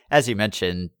 And as you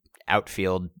mentioned,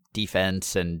 outfield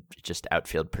defense and just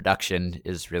outfield production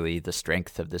is really the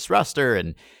strength of this roster,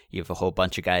 and you have a whole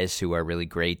bunch of guys who are really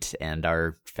great and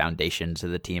are foundations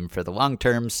of the team for the long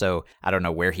term. So I don't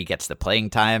know where he gets the playing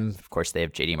time. Of course, they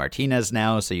have JD Martinez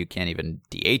now, so you can't even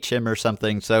DH him or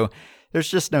something. So there's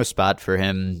just no spot for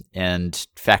him, and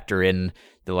factor in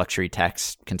the luxury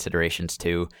tax considerations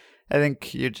too. I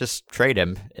think you just trade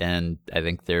him, and I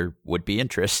think there would be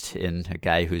interest in a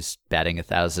guy who's batting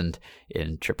 1,000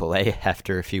 in AAA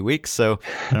after a few weeks. So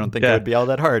I don't think it would be all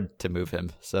that hard to move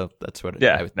him. So that's what.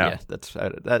 I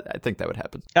think that would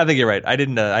happen. I think you're right. I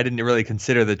didn't really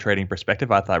consider the trading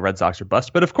perspective. I thought Red Sox are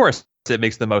bust, but of course it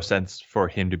makes the most sense for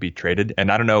him to be traded.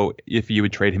 And I don't know if you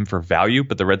would trade him for value,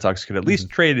 but the Red Sox could at least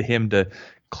trade him to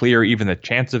clear even the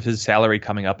chance of his salary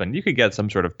coming up, and you could get some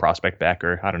sort of prospect back,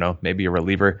 or I don't know, maybe a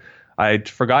reliever. I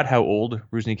forgot how old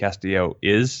Rusney Castillo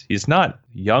is. He's not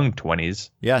young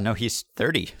 20s. Yeah, no, he's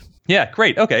 30. Yeah,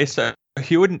 great. Okay, so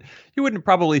you wouldn't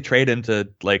probably trade him to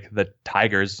like the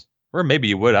Tigers, or maybe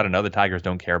you would. I don't know. The Tigers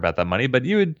don't care about that money, but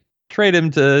you would trade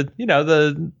him to,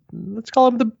 let's call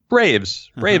him the Braves.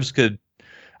 Braves could,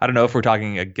 I don't know if we're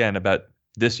talking again about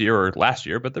this year or last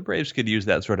year, but the Braves could use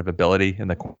that sort of ability in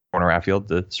the corner outfield,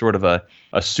 the sort of a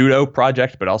pseudo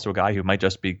project, but also a guy who might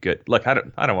just be good. Look, I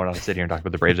don't want to sit here and talk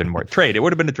about the Braves anymore. Trade. It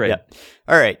would have been a trade. Yeah.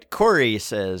 All right. Corey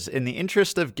says, in the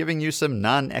interest of giving you some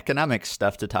non-economic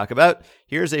stuff to talk about,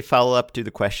 here's a follow-up to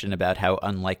the question about how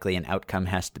unlikely an outcome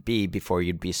has to be before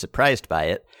you'd be surprised by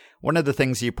it. One of the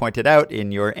things you pointed out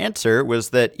in your answer was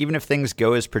that even if things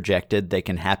go as projected, they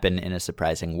can happen in a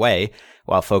surprising way.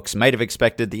 While folks might have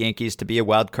expected the Yankees to be a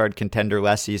wild-card contender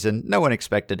last season, no one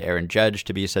expected Aaron Judge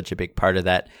to be such a big part of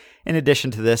that. In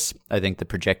addition to this, I think the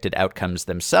projected outcomes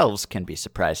themselves can be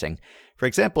surprising. For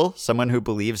example, someone who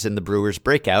believes in the Brewers'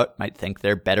 breakout might think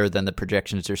they're better than the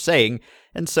projections are saying,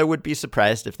 and so would be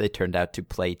surprised if they turned out to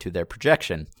play to their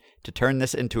projection. To turn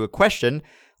this into a question,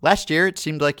 last year, it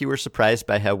seemed like you were surprised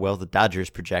by how well the Dodgers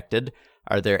projected.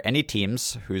 Are there any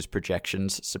teams whose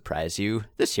projections surprise you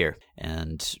this year?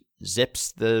 And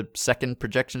ZiPS, the second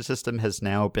projection system, has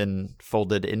now been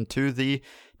folded into the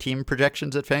team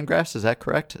projections at Fangraphs. Is that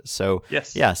correct? So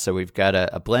yes. Yeah, so we've got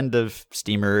a blend of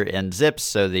Steamer and ZiPS.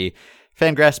 So the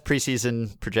Fangraphs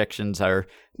preseason projections are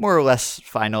more or less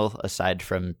final, aside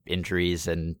from injuries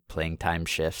and playing time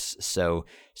shifts. So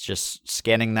it's just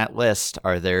scanning that list.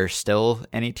 Are there still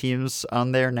any teams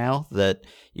on there now that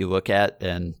you look at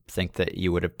and think that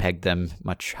you would have pegged them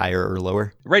much higher or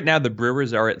lower? Right now, the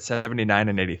Brewers are at 79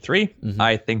 and 83. Mm-hmm.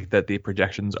 I think that the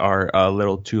projections are a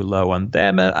little too low on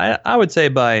them. I would say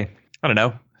by,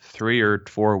 3 or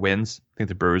 4 wins, I think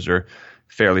the Brewers are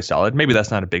fairly solid. Maybe that's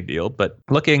not a big deal, but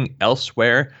looking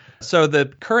elsewhere. So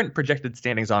the current projected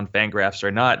standings on Fangraphs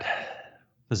are not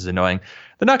this is annoying.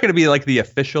 They're not going to be like the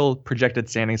official projected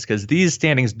standings because these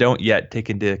standings don't yet take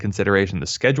into consideration the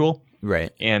schedule.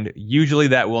 Right. And usually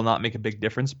that will not make a big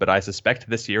difference, but I suspect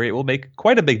this year it will make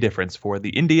quite a big difference for the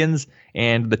Indians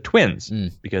and the Twins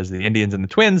because the Indians and the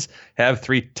Twins have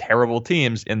 3 terrible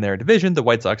teams in their division, the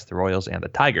White Sox, the Royals, and the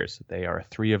Tigers. They are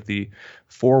 3 of the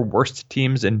 4 worst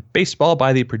teams in baseball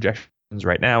by the projections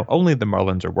right now. Only the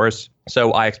Marlins are worse.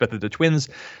 So I expect that the Twins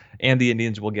and the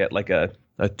Indians will get like a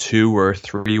 2 or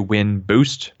 3 win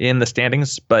boost in the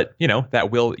standings, but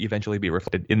that will eventually be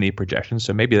reflected in the projections.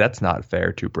 So maybe that's not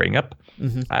fair to bring up.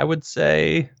 I would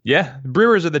say,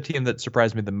 Brewers are the team that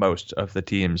surprised me the most of the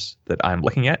teams that I'm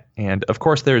looking at. And of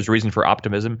course, there's reason for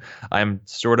optimism. I'm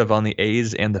sort of on the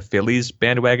A's and the Phillies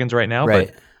bandwagons right now,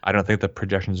 but I don't think the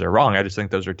projections are wrong. I just think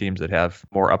those are teams that have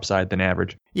more upside than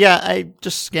average. Yeah, I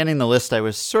just scanning the list, I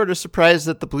was sort of surprised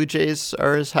that the Blue Jays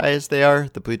are as high as they are.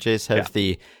 The Blue Jays have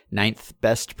the 9th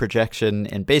best projection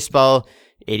in baseball,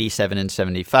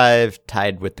 87-75,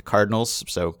 tied with the Cardinals.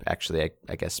 So actually,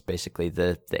 I guess basically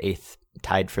the 8th,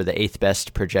 tied for the 8th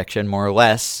best projection, more or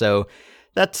less. So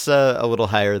that's a little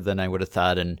higher than I would have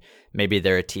thought. And maybe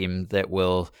they're a team that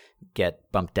will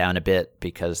get bumped down a bit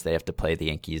because they have to play the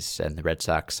Yankees and the Red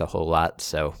Sox a whole lot.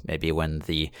 So maybe when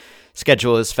the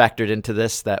schedule is factored into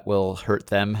this, that will hurt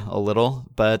them a little.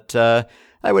 But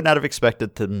I would not have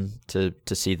expected them to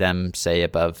see them, say,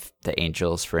 above the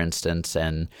Angels, for instance,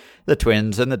 and the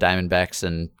Twins and the Diamondbacks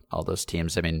and all those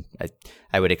teams. I mean,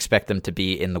 I would expect them to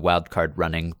be in the wild card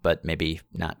running, but maybe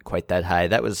not quite that high.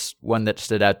 That was one that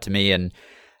stood out to me, and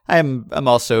I'm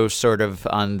also sort of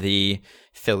on the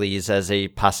Phillies as a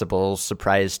possible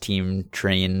surprise team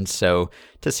train. So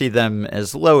to see them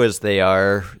as low as they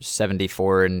are,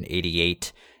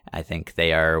 74-88, I think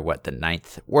they are the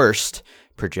 9th worst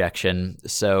projection.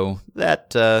 So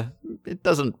that it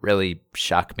doesn't really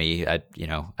shock me. I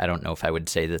don't know if I would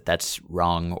say that that's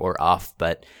wrong or off,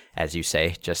 but as you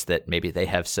say, just that maybe they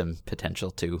have some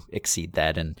potential to exceed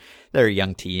that, and they're a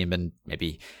young team and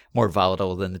maybe more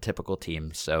volatile than the typical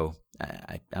team. So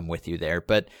I'm with you there,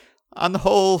 but on the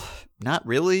whole, not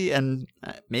really. And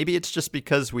maybe it's just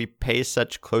because we pay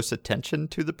such close attention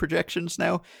to the projections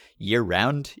now, year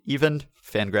round even.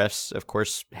 Fangraphs, of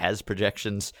course, has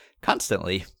projections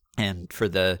constantly. And for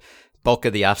the bulk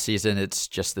of the offseason, it's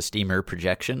just the steamer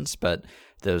projections, but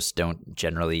those don't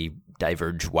generally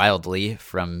diverge wildly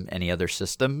from any other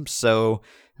system. So,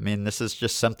 I mean, this is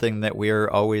just something that we're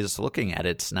always looking at.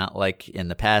 It's not like in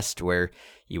the past where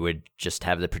you would just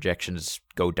have the projections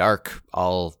go dark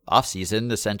all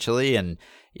offseason, essentially, and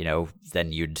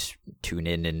then you'd tune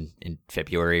in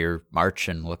February or March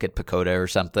and look at PECOTA or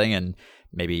something, and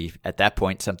maybe at that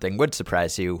point something would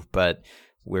surprise you. But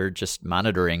we're just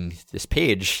monitoring this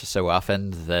page so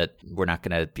often that we're not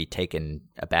going to be taken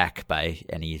aback by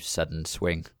any sudden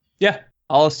swing. Yeah.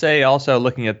 I'll say also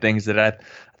looking at things that I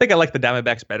think I like the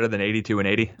Diamondbacks better than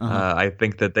 82-80. I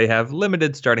think that they have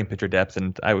limited starting pitcher depth,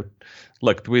 and we're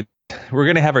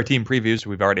going to have our team previews.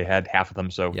 We've already had half of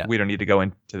them, so we don't need to go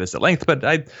into this at length. But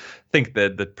I think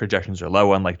that the projections are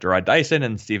low, unlike Jarrod Dyson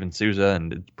and Steven Souza,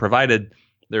 and provided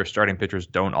their starting pitchers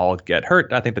don't all get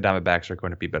hurt, I think the Diamondbacks are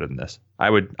going to be better than this. I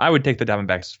would take the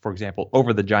Diamondbacks, for example,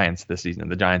 over the Giants this season.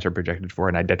 The Giants are projected for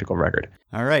an identical record.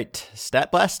 All right,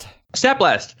 Stat Blast. Stat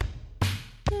Blast.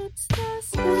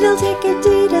 They'll take a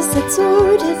data set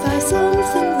sorted by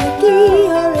something like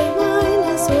ERA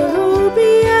minus or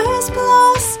OPS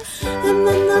plus, and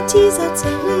then they'll tease out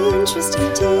some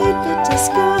interesting tidbit,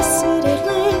 discuss it at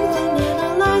length, and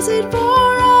analyze it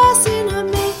for us in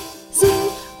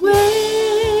amazing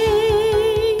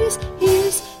ways.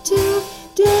 Here's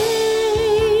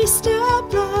today's Stat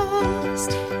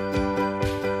Blast.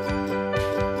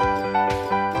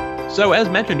 So, as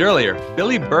mentioned earlier,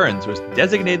 Billy Burns was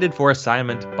designated for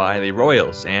assignment by the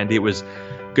Royals, and it was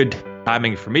good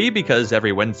timing for me because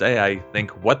every Wednesday I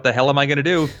think, what the hell am I going to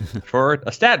do for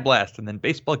a Stat Blast? And then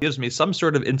baseball gives me some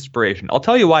sort of inspiration. I'll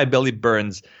tell you why Billy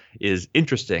Burns is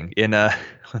interesting in a,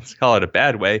 let's call it a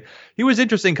bad way. He was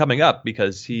interesting coming up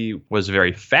because he was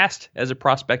very fast as a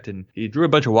prospect, and he drew a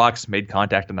bunch of walks, made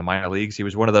contact in the minor leagues. He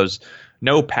was one of those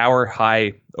no power,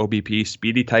 high OBP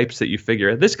speedy types that you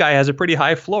figure this guy has a pretty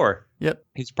high floor. Yep.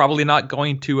 He's probably not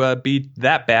going to be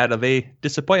that bad of a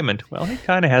disappointment. Well, he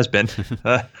kind of has been.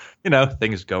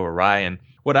 Things go awry. And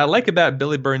what I like about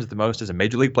Billy Burns the most as a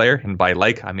major league player, and by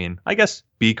I mean, I guess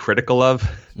be critical of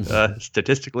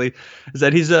statistically, is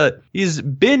that he's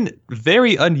been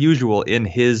very unusual in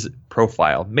his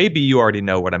profile. Maybe you already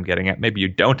know what I'm getting at. Maybe you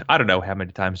don't. I don't know how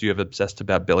many times you have obsessed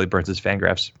about Billy Burns'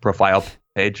 Fangraphs profile.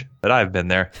 page, but I've been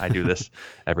there. I do this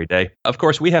every day. Of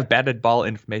course, we have batted ball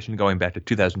information going back to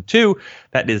 2002.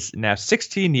 That is now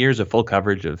 16 years of full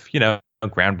coverage of,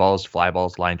 ground balls, fly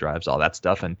balls, line drives, all that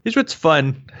stuff. And here's what's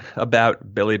fun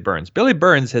about Billy Burns. Billy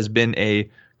Burns has been a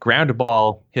ground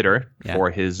ball hitter for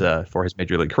his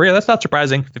major league career. That's not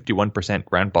surprising. 51%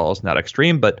 ground balls, not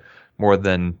extreme, but more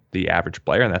than the average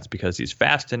player, and that's because he's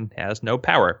fast and has no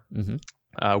power.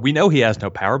 Mm-hmm. We know he has no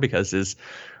power because his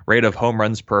rate of home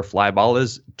runs per fly ball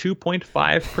is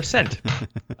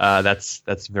 2.5%.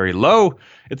 That's very low.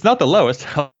 It's not the lowest.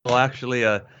 Well, actually,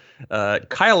 Kyle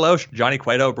Loesch, Johnny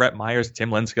Cueto, Brett Myers, Tim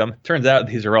Lincecum. Turns out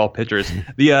these are all pitchers.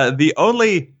 The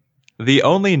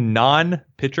only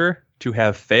non-pitcher to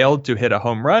have failed to hit a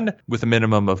home run with a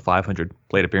minimum of 500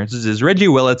 plate appearances is Reggie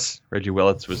Willits. Reggie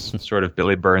Willits was sort of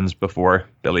Billy Burns before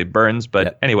Billy Burns.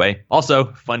 But anyway,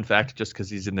 also, fun fact, just because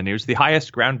he's in the news, the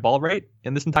highest ground ball rate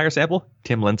in this entire sample,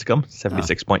 Tim Lincecum,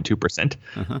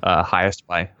 76.2%, highest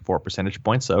by 4 percentage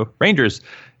points. So Rangers,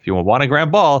 if you want a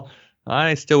ground ball,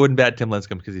 I still wouldn't bat Tim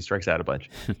Lincecum because he strikes out a bunch.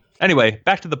 Anyway,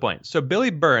 back to the point. So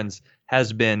Billy Burns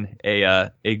has been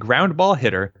a ground ball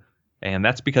hitter, and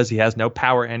that's because he has no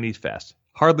power and he's fast.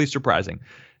 Hardly surprising.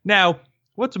 Now,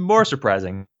 what's more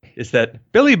surprising is that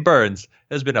Billy Burns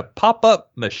has been a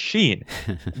pop-up machine.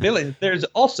 There's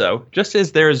also, just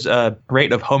as there's a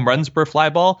rate of home runs per fly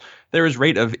ball, there is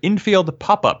rate of infield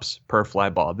pop-ups per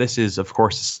fly ball. This is, of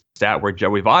course, a stat where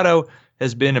Joey Votto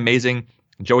has been amazing.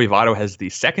 Joey Votto has the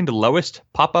second lowest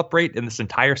pop-up rate in this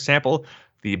entire sample.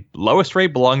 The lowest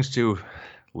rate belongs to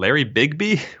Larry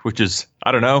Bigby, which is,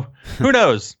 I don't know, who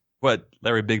knows what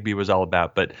Larry Bigby was all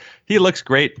about, but he looks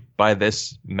great by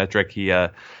this metric. He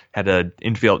had a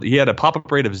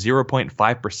pop-up rate of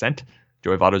 0.5%.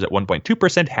 Joey Votto's at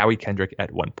 1.2%, Howie Kendrick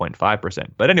at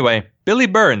 1.5%. But anyway, Billy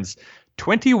Burns,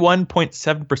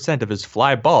 21.7% of his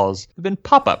fly balls have been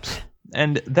pop-ups.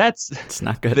 And it's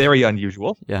not good. Very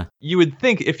unusual. Yeah. You would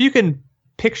think if you can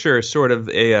picture sort of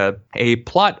a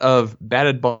plot of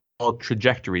batted ball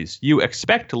trajectories, you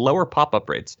expect lower pop-up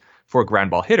rates for ground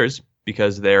ball hitters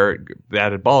because their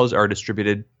batted balls are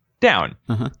distributed down.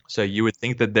 Uh-huh. So you would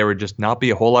think that there would just not be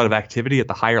a whole lot of activity at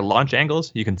the higher launch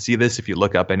angles. You can see this if you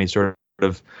look up any sort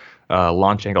of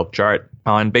launch angle chart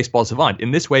on Baseball Savant.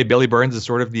 In this way, Billy Burns is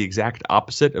sort of the exact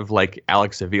opposite of like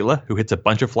Alex Avila, who hits a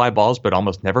bunch of fly balls but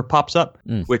almost never pops up,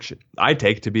 which I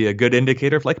take to be a good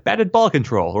indicator of like batted ball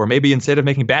control. Or maybe instead of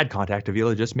making bad contact,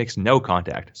 Avila just makes no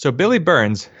contact. So Billy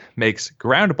Burns makes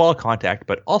ground ball contact,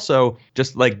 but also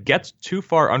just like gets too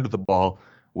far under the ball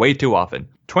way too often.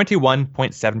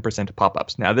 21.7%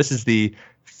 pop-ups. Now, this is the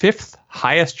fifth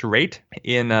highest rate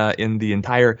in the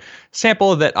entire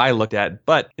sample that I looked at.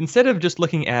 But instead of just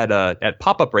looking at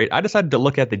pop-up rate, I decided to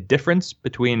look at the difference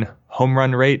between home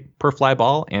run rate per fly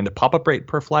ball and pop-up rate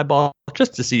per fly ball,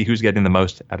 just to see who's getting the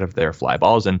most out of their fly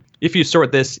balls. And if you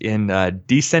sort this in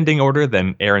descending order,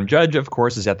 then Aaron Judge, of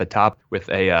course, is at the top with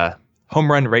a home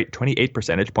run rate 28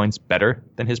 percentage points better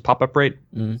than his pop-up rate.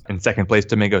 In second place,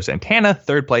 Domingo Santana.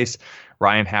 Third place,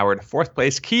 Ryan Howard. Fourth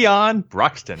place, Keon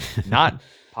Broxton. Not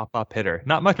pop-up hitter.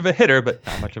 Not much of a hitter, but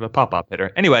not much of a pop-up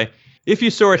hitter. Anyway, if you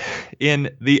sort in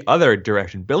the other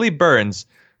direction, Billy Burns,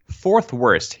 fourth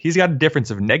worst. He's got a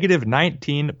difference of negative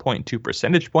 19.2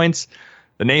 percentage points.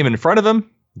 The name in front of him,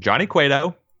 Johnny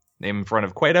Cueto. Name in front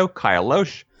of Cueto, Kyle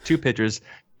Loesch. Two pitchers.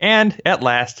 And at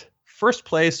last, first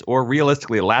place, or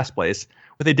realistically last place,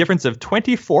 with a difference of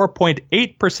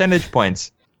 24.8 percentage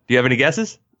points. Do you have any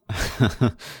guesses?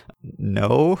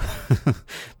 No.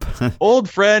 Old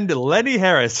friend Lenny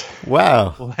Harris.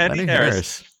 Wow. Lenny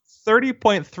Harris.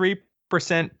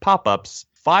 30.3% pop-ups,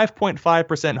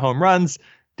 5.5% home runs,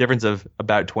 difference of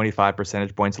about 25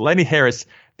 percentage points. Lenny Harris,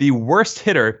 the worst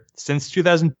hitter since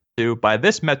 2002 by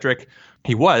this metric.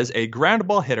 He was a ground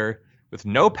ball hitter with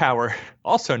no power,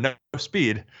 also no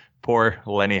speed. Poor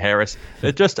Lenny Harris.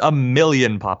 Just a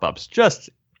million pop-ups.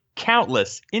 Just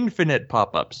countless, infinite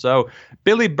pop-ups. So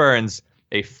Billy Burns,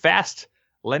 a fast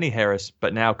Lenny Harris,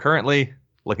 but now currently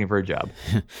looking for a job.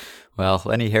 Well,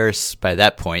 Lenny Harris, by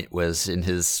that point, was in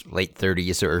his late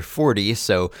 30s or 40s,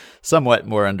 so somewhat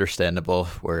more understandable,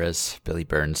 whereas Billy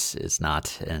Burns is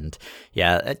not. And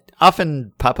yeah,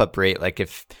 often pop-up rate, like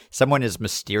if someone is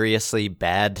mysteriously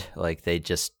bad, like they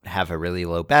just have a really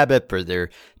low BABIP, or they're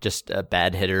just a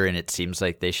bad hitter and it seems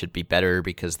like they should be better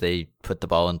because they put the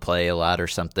ball in play a lot or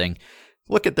something,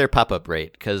 look at their pop-up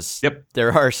rate, because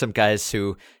there are some guys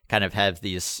who kind of have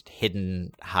these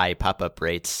hidden high pop-up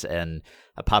rates, and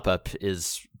a pop-up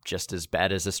is just as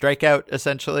bad as a strikeout,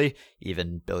 essentially.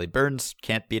 Even Billy Burns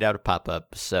can't beat out a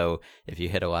pop-up. So if you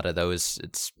hit a lot of those,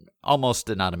 it's almost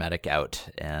an automatic out.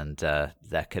 And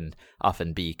that can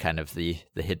often be kind of the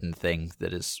hidden thing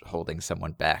that is holding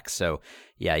someone back. So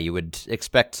yeah, you would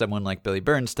expect someone like Billy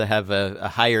Burns to have a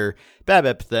higher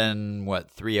BABIP than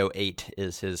 308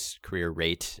 is his career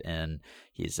rate. And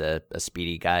he's a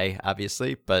speedy guy,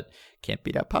 obviously, but can't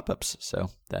beat out pop-ups. So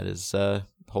that is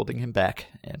holding him back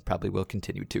and probably will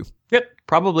continue to. Yep,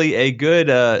 probably a good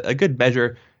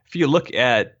measure. If you look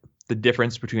at the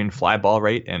difference between fly ball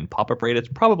rate and pop-up rate, it's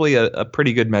probably a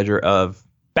pretty good measure of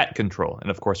bat control. And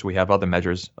of course, we have other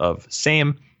measures of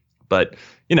same. But,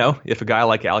 if a guy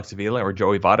like Alex Avila or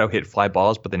Joey Votto hit fly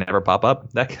balls but they never pop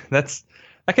up, that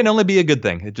can only be a good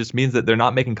thing. It just means that they're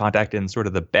not making contact in sort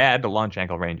of the bad launch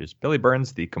angle ranges. Billy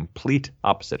Burns, the complete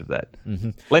opposite of that. Mm-hmm.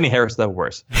 Lenny Harris, though,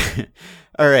 worse.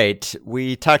 All right.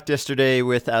 We talked yesterday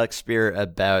with Alex Spear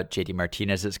about JD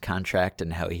Martinez's contract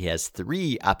and how he has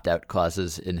 3 opt-out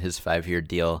clauses in his 5-year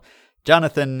deal.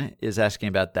 Jonathan is asking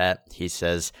about that. He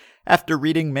says, after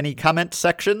reading many comment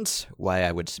sections, why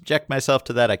I would subject myself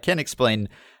to that, I can't explain.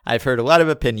 I've heard a lot of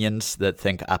opinions that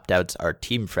think opt-outs are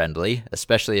team-friendly,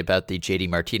 especially about the JD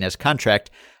Martinez contract.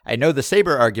 I know the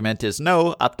Sabre argument is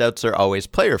no, opt-outs are always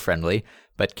player-friendly,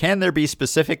 but can there be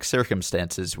specific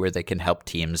circumstances where they can help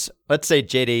teams? Let's say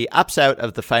JD opts out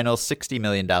of the final $60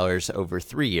 million over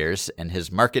 3 years, and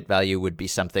his market value would be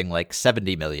something like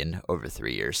 $70 million over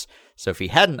 3 years. So if he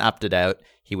hadn't opted out,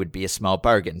 he would be a small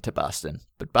bargain to Boston.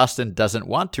 But Boston doesn't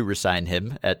want to resign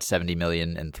him at $70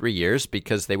 million in 3 years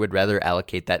because they would rather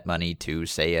allocate that money to,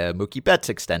 say, a Mookie Betts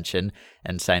extension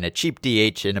and sign a cheap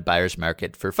DH in a buyer's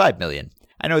market for $5 million.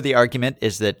 I know the argument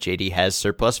is that JD has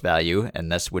surplus value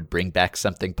and thus would bring back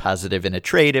something positive in a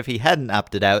trade if he hadn't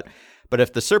opted out. But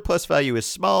if the surplus value is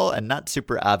small and not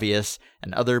super obvious,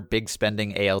 and other big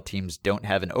spending AL teams don't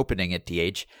have an opening at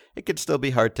DH, it could still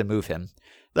be hard to move him.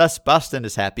 Thus, Boston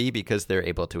is happy because they're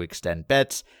able to extend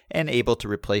Betts and able to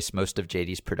replace most of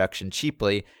JD's production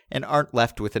cheaply and aren't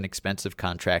left with an expensive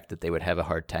contract that they would have a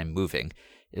hard time moving.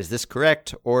 Is this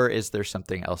correct, or is there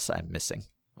something else I'm missing?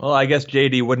 Well, I guess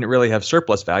JD wouldn't really have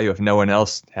surplus value if no one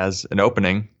else has an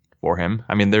opening for him.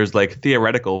 I mean, there's like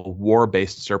theoretical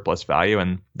war-based surplus value,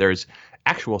 and there's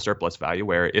actual surplus value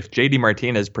where if JD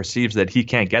Martinez perceives that he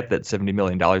can't get that $70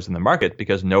 million in the market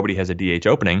because nobody has a DH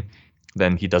opening,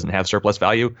 then he doesn't have surplus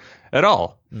value at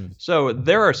all. So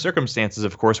there are circumstances,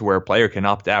 of course, where a player can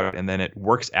opt out and then it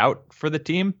works out for the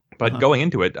team. But going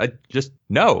into it, I just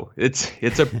no, it's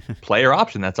a player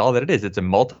option. That's all that it is. It's a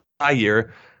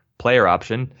multi-year player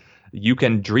option. You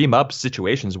can dream up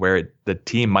situations where the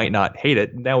team might not hate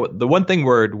it. Now, the one thing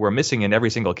we're missing in every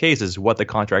single case is what the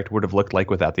contract would have looked like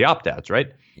without the opt-outs,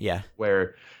 right? Yeah.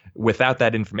 Where without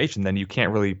that information, then you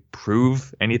can't really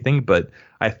prove anything. But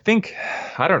I think,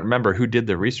 I don't remember who did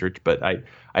the research, but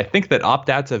I think that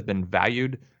opt-outs have been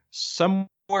valued somewhere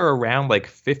around like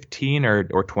 $15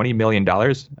 or $20 million.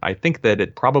 I think that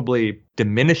it probably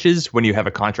diminishes when you have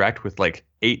a contract with like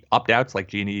 8 opt-outs like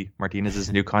JD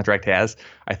Martinez's new contract has.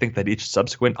 I think that each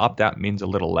subsequent opt-out means a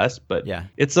little less, but yeah,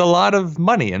 it's a lot of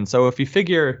money. And so if you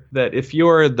figure that if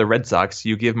you're the Red Sox,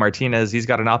 you give Martinez, he's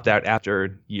got an opt-out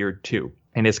after year 2,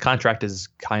 and his contract is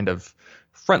kind of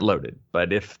front-loaded.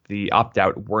 But if the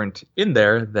opt-out weren't in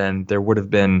there, then there would have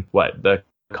been the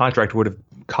contract would have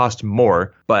cost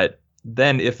more. But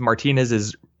then if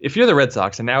you're the Red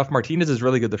Sox, and now if Martinez is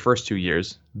really good the first 2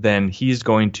 years, then he's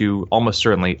going to almost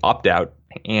certainly opt out.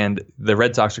 And the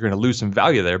Red Sox are going to lose some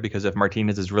value there because if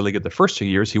Martinez is really good the first 2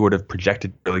 years, he would have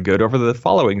projected really good over the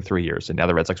following 3 years. And now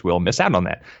the Red Sox will miss out on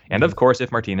that. And of course,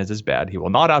 if Martinez is bad, he will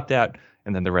not opt out.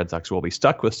 And then the Red Sox will be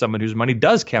stuck with someone whose money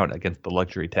does count against the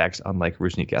luxury tax, unlike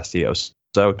Rusney Castillo.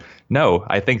 So no,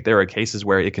 I think there are cases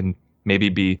where it can maybe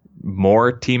be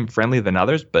more team friendly than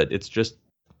others, but it's just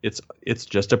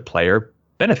a player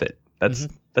benefit. That's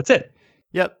it.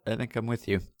 Yep, I think I'm with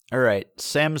you. All right.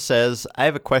 Sam says, I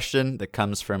have a question that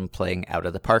comes from playing Out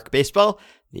of the Park Baseball,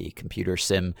 the computer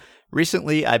sim.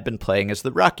 Recently, I've been playing as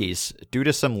the Rockies. Due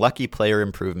to some lucky player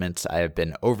improvements, I have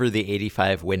been over the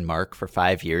 85 win mark for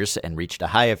 5 years and reached a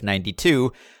high of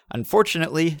 92.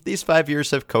 Unfortunately, these 5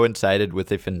 years have coincided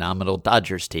with a phenomenal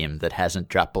Dodgers team that hasn't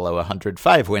dropped below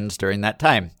 105 wins during that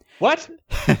time. What?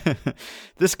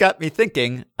 This got me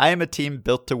thinking, I am a team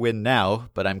built to win now,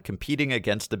 but I'm competing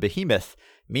against a behemoth.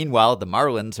 Meanwhile, the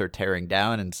Marlins are tearing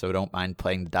down and so don't mind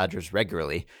playing the Dodgers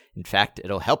regularly. In fact,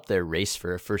 it'll help their race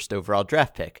for a first overall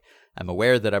draft pick. I'm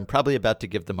aware that I'm probably about to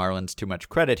give the Marlins too much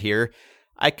credit here.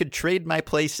 I could trade my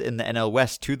place in the NL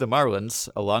West to the Marlins,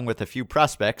 along with a few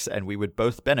prospects, and we would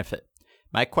both benefit.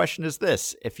 My question is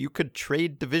this. If you could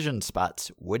trade division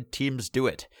spots, would teams do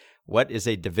it? What is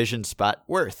a division spot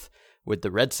worth? Would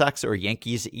the Red Sox or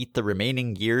Yankees eat the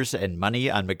remaining years and money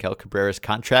on Miguel Cabrera's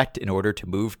contract in order to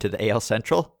move to the AL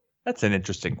Central? That's an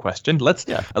interesting question.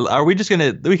 Are we just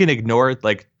we can ignore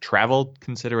like travel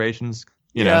considerations?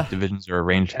 You know, divisions are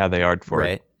arranged how they are for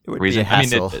It would reason. be a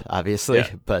hassle, obviously,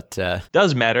 but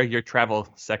does matter. Your travel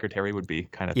secretary would be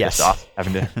kind of pissed off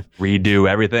having to redo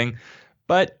everything.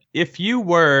 But if you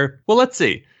were, well, let's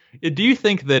see. Do you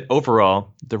think that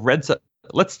overall the Red Sox?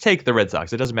 Let's take the Red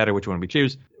Sox. It doesn't matter which one we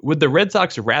choose. Would the Red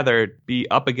Sox rather be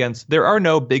up against? There are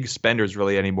no big spenders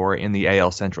really anymore in the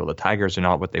AL Central. The Tigers are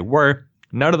not what they were.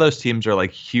 None of those teams are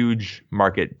like huge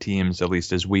market teams, at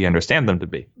least as we understand them to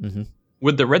be. Mm-hmm.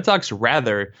 Would the Red Sox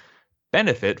rather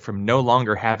benefit from no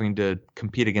longer having to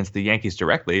compete against the Yankees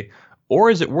directly, or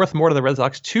is it worth more to the Red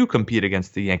Sox to compete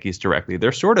against the Yankees directly?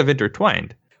 They're sort of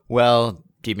intertwined. Well,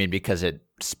 do you mean because it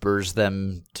spurs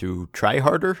them to try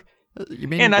harder? You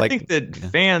mean, and I think that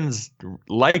fans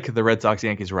like the Red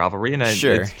Sox-Yankees rivalry, and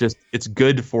it's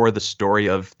good for the story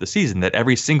of the season that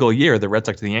every single year the Red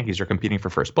Sox and the Yankees are competing for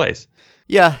first place.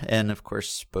 Yeah, and of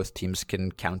course both teams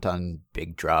can count on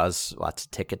big draws, lots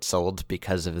of tickets sold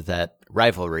because of that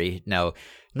rivalry. Now,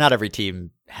 not every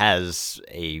team has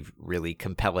a really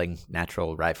compelling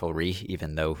natural rivalry,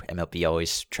 even though MLB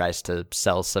always tries to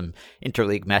sell some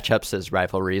interleague matchups as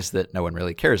rivalries that no one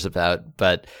really cares about.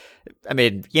 But I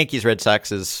mean, Yankees-Red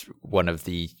Sox is one of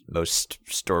the most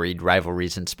storied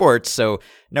rivalries in sports, so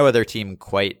no other team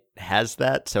quite has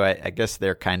that. So I guess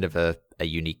they're kind of a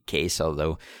unique case,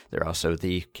 although they're also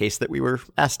the case that we were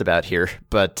asked about here.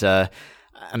 But I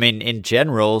mean, in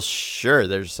general, sure,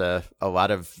 there's a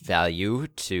lot of value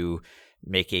to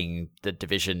making the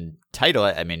division title.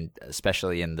 I mean,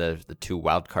 especially in the two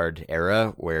wildcard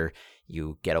era where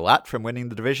you get a lot from winning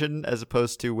the division as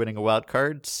opposed to winning a wild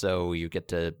card. So you get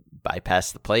to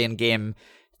bypass the play-in game.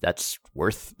 That's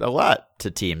worth a lot to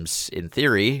teams in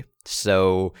theory.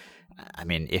 So, I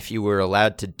mean, if you were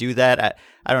allowed to do that,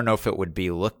 I don't know if it would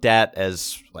be looked at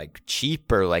as like cheap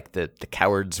or like the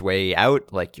coward's way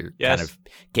out. Like you're kind of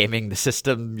gaming the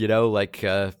system, you know, like,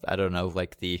 I don't know,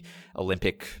 like the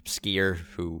Olympic skier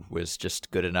who was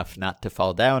just good enough not to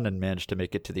fall down and managed to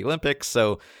make it to the Olympics.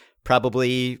 So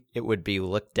probably it would be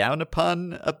looked down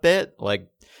upon a bit. Like,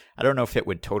 I don't know if it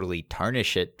would totally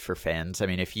tarnish it for fans. I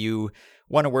mean, if you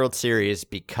won a World Series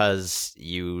because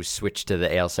you switched to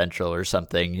the AL Central or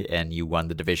something and you won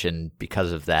the division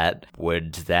because of that,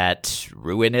 would that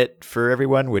ruin it for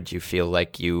everyone? Would you feel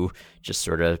like you just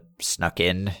sort of snuck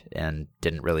in and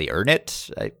didn't really earn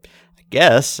it? I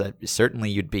guess.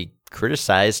 Certainly you'd be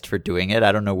criticized for doing it.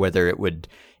 I don't know whether it would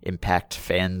impact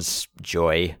fans'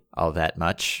 joy all that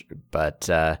much, but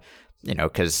you know,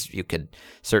 because you could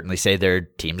certainly say there are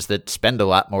teams that spend a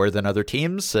lot more than other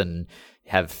teams and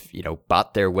have, you know,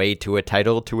 bought their way to a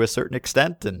title to a certain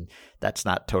extent, and that's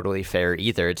not totally fair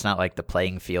either. It's not like the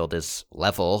playing field is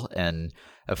level, and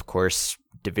of course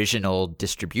divisional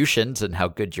distributions and how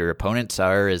good your opponents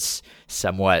are is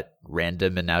somewhat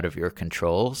random and out of your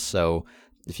control. So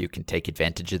if you can take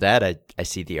advantage of that, I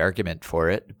see the argument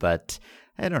for it, but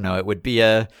I don't know, it would be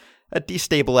a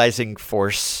destabilizing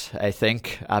force, I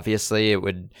think. Obviously, it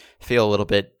would feel a little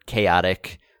bit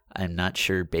chaotic. I'm not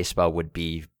sure baseball would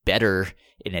be better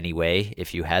in any way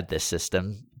if you had this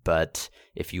system, but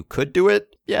if you could do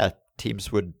it, yeah,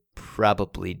 teams would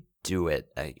probably do it,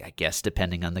 I guess,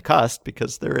 depending on the cost,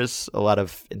 because there is a lot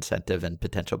of incentive and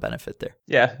potential benefit there.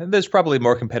 Yeah, and there's probably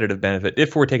more competitive benefit.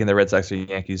 If we're taking the Red Sox or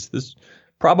Yankees, there's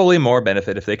probably more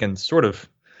benefit if they can sort of...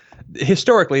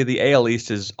 Historically, the AL East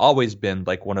has always been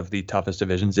like one of the toughest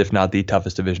divisions, if not the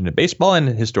toughest division in baseball, and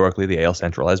historically the AL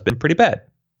Central has been pretty bad.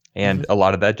 And a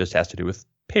lot of that just has to do with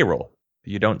payroll.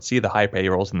 You don't see the high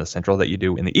payrolls in the Central that you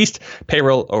do in the East.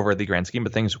 Payroll, over the grand scheme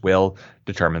of things, will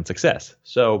determine success.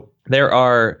 So there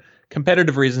are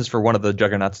competitive reasons for one of the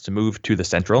juggernauts to move to the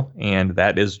Central, and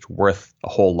that is worth a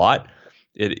whole lot.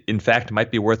 It, in fact, might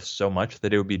be worth so much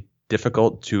that it would be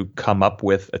difficult to come up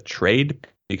with a trade,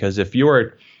 because if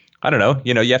you're, I don't know,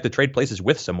 you have to trade places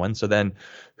with someone. So then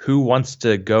who wants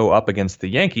to go up against the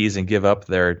Yankees and give up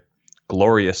their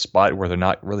glorious spot where they're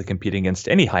not really competing against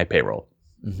any high payroll?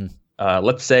 Mm-hmm.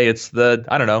 Let's say it's the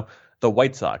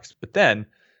White Sox. But then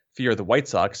if you're the White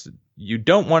Sox, you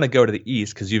don't want to go to the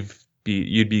East because you'd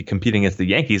be competing against the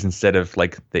Yankees instead of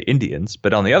like the Indians.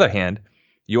 But on the other hand,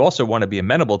 you also want to be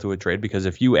amenable to a trade, because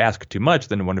if you ask too much,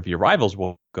 then one of your rivals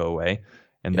will go away.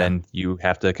 and then you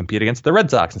have to compete against the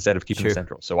Red Sox instead of keeping the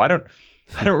Central. So I don't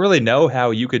really know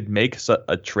how you could make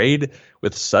a trade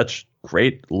with such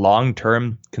great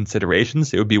long-term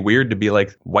considerations. It would be weird to be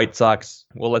like White Sox.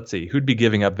 Well, let's see. Who'd be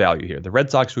giving up value here? The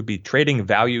Red Sox would be trading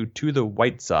value to the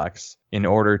White Sox in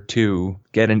order to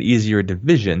get an easier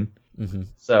division. Mm-hmm.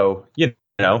 So,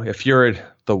 if you're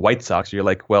the White Sox, you're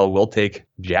like, well, we'll take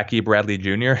Jackie Bradley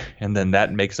Jr. and then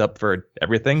that makes up for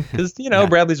everything because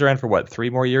Bradley's around for what,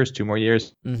 3 more years, 2 more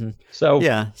years. Mm-hmm. So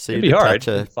so it'd be hard.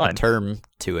 A term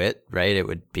to it, right? It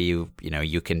would be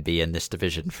you can be in this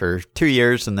division for 2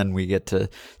 years and then we get to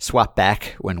swap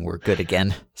back when we're good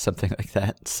again, something like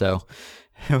that. So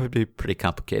it would be pretty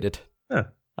complicated.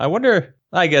 I wonder.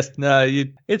 I guess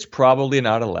it's probably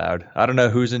not allowed. I don't know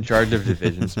who's in charge of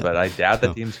divisions, but I doubt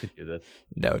that teams could do this.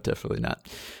 No, definitely not.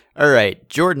 All right.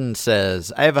 Jordan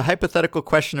says, I have a hypothetical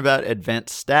question about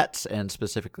advanced stats and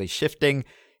specifically shifting.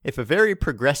 If a very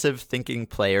progressive thinking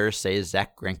player, say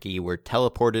Zach Greinke, were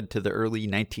teleported to the early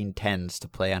 1910s to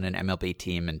play on an MLB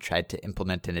team and tried to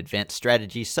implement an advanced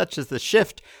strategy such as the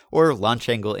shift or launch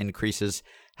angle increases,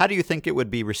 how do you think it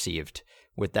would be received?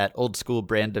 Would that old school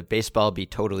brand of baseball be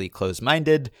totally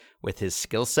close-minded? With his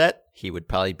skill set, he would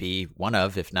probably be one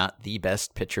of, if not the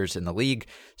best pitchers in the league.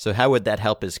 So how would that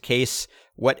help his case?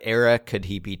 What era could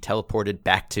he be teleported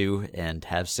back to and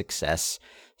have success?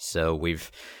 So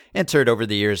we've answered over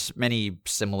the years many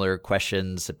similar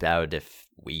questions about if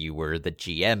we were the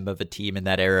GM of a team in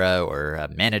that era, or a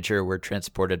manager were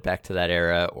transported back to that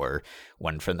era, or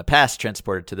one from the past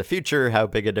transported to the future. How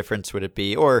big a difference would it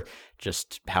be? Or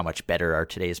just how much better are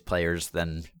today's players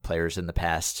than players in the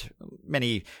past?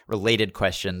 Many related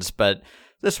questions, but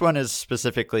this one is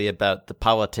specifically about the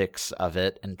politics of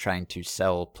it and trying to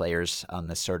sell players on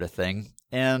this sort of thing.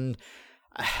 And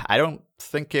I don't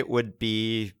think it would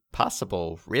be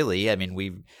possible, really. I mean,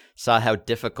 we saw how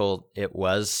difficult it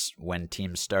was when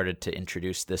teams started to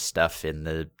introduce this stuff in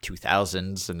the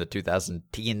 2000s and the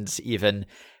 2010s even.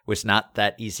 Was not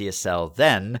that easy a sell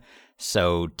then.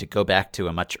 So to go back to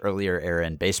a much earlier era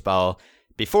in baseball,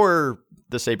 before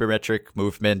the sabermetric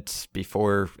movement,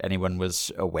 before anyone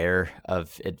was aware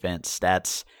of advanced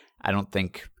stats, I don't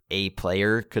think a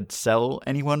player could sell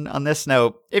anyone on this.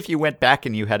 Now, if you went back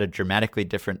and you had a dramatically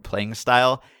different playing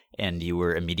style and you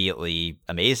were immediately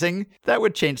amazing, that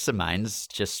would change some minds,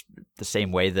 just the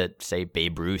same way that, say,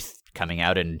 Babe Ruth coming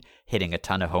out and hitting a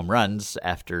ton of home runs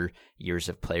after years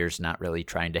of players not really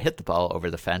trying to hit the ball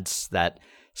over the fence, that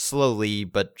slowly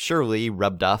but surely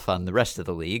rubbed off on the rest of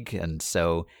the league. And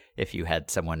so if you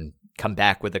had someone come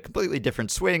back with a completely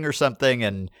different swing or something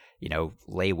and,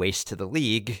 lay waste to the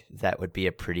league, that would be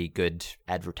a pretty good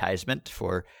advertisement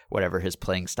for whatever his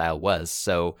playing style was.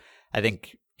 So I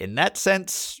think in that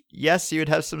sense, yes, you would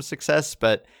have some success,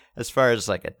 but as far as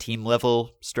like a team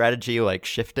level strategy like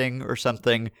shifting or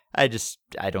something, I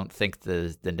don't think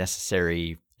the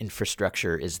necessary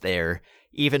infrastructure is there,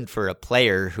 even for a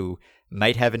player who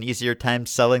might have an easier time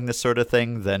selling this sort of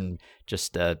thing than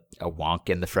just a wonk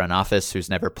in the front office who's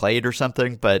never played or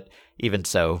something. But even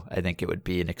so, I think it would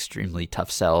be an extremely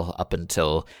tough sell up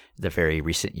until the very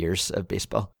recent years of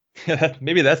baseball.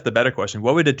 Maybe that's the better question.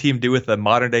 What would a team do with a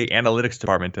modern day analytics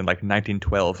department in like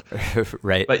 1912?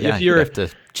 Right. But yeah, if you have to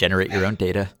generate your own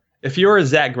data. If you're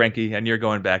Zach Greinke and you're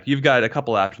going back, you've got a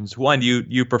couple options. One,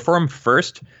 you perform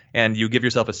first and you give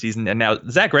yourself a season. And now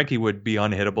Zach Greinke would be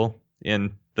unhittable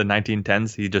in the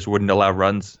 1910s. He just wouldn't allow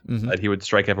runs. But he would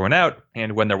strike everyone out.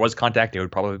 And when there was contact, it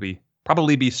would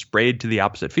probably be sprayed to the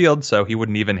opposite field, so he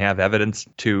wouldn't even have evidence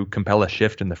to compel a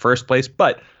shift in the first place.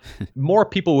 But more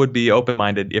people would be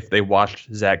open-minded if they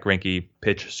watched Zach Greinke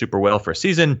pitch super well for a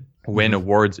season, win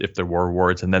awards if there were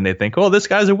awards, and then they think, oh, this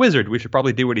guy's a wizard. We should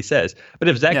probably do what he says. But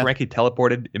if Zach Greinke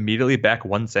teleported immediately back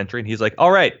 1 century and he's like,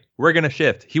 all right, we're going to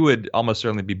shift, he would almost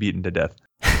certainly be beaten to death.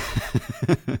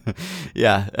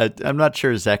 Yeah, I'm not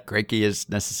sure Zach Greinke is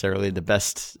necessarily the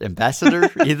best ambassador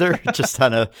either, just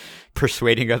on a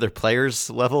persuading other players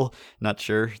level. Not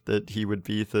sure that he would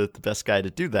be the best guy to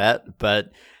do that,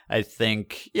 but I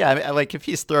think, like if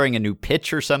he's throwing a new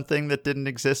pitch or something that didn't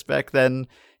exist back then,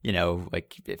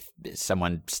 like if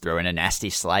someone's throwing a nasty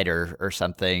slider or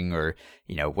something, or,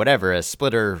 whatever, a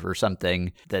splitter or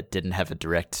something that didn't have a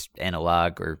direct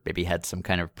analog or maybe had some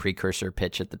kind of precursor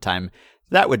pitch at the time,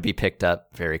 that would be picked up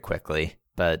very quickly.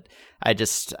 But I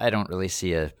don't really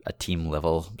see a team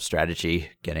level strategy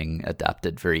getting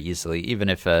adopted very easily, even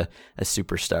if a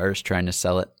superstar is trying to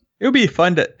sell it. It would be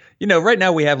fun to, right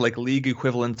now we have like league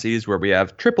equivalencies where we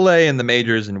have AAA in the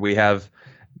majors and we have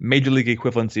major league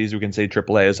equivalencies. We can say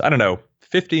AAA is,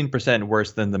 15%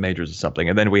 worse than the majors or something.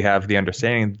 And then we have the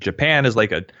understanding Japan is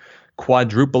like a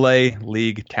quadruple A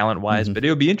league talent-wise, but it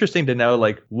would be interesting to know,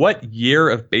 like, what year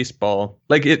of baseball,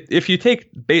 like, if you take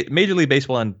Major League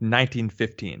Baseball in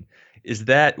 1915,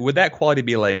 would that quality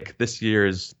be like this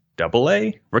year's Double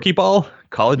A, rookie ball,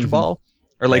 college ball?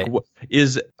 Or like,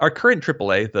 is our current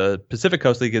AAA, the Pacific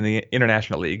Coast League and the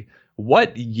International League,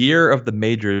 what year of the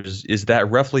majors is that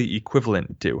roughly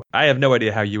equivalent to? I have no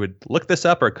idea how you would look this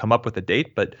up or come up with a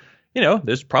date, but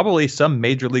there's probably some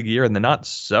major league year in the not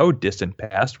so distant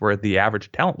past where the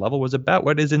average talent level was about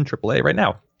what is in AAA right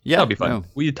now. Yeah, that'll be fun. No,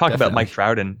 We talk definitely. about Mike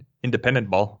Trout and independent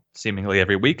ball seemingly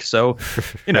every week. So,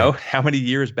 how many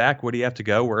years back would he have to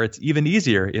go where it's even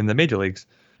easier in the major leagues?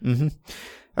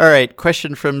 All right,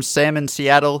 question from Sam in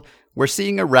Seattle. We're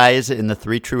seeing a rise in the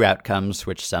 3 true outcomes,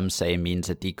 which some say means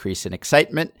a decrease in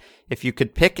excitement. If you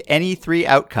could pick any 3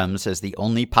 outcomes as the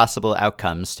only possible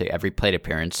outcomes to every plate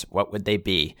appearance, what would they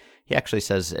be? He actually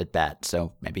says at bat,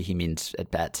 so maybe he means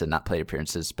at bats and not plate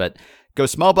appearances. But go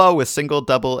small ball with single,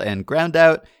 double, and ground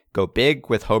out. Go big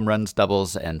with home runs,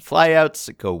 doubles, and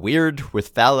flyouts. Go weird with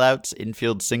foul outs,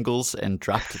 infield singles, and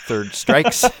dropped third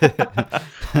strikes.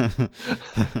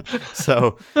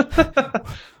 So,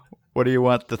 what do you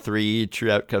want the 3 true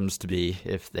outcomes to be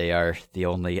if they are the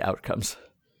only outcomes?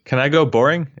 Can I go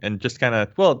boring and just kind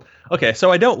of, okay, so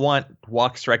I don't want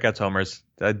walks, strikeouts, homers.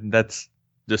 That's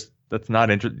not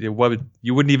interesting. You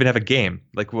wouldn't even have a game.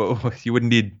 Like, you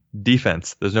wouldn't need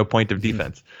defense. There's no point of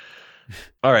defense.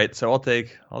 All right, so I'll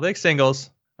take singles.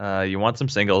 You want some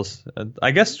singles?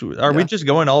 I guess we just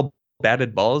going all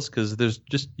batted balls? Because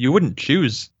you wouldn't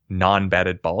choose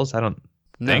non-batted balls. I don't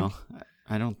think. No,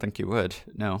 I don't think you would.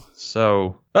 No.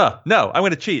 So, no, I'm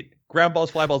going to cheat. Ground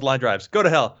balls, fly balls, line drives. Go to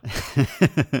hell.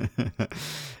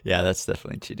 Yeah, that's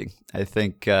definitely cheating. I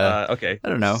think. Okay. I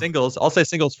don't know. Singles. I'll say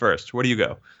singles first. Where do you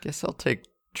go? Guess I'll take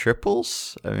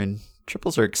triples. I mean,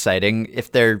 triples are exciting.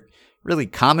 If they're really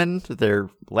common, they're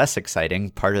less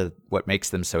exciting. Part of what makes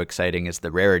them so exciting is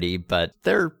the rarity, but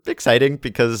they're exciting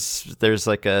because there's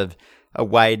like a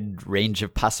wide range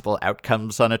of possible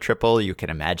outcomes on a triple. You can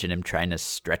imagine him trying to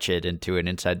stretch it into an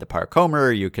inside the park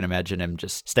homer. You can imagine him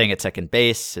just staying at second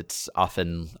base. It's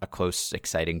often a close,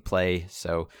 exciting play.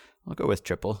 So I'll go with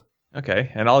triple.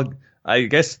 Okay. And I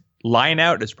guess line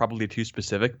out is probably too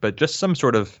specific, but just some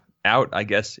sort of out, I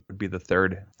guess, would be the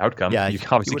third outcome. Yeah, you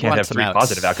obviously would can't want have some 3 outs.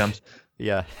 positive outcomes.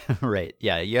 Yeah, right.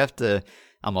 Yeah, you have to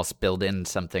almost build in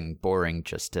something boring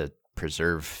just to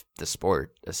preserve the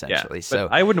sport, essentially. Yeah, so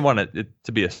but I wouldn't want it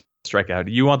to be a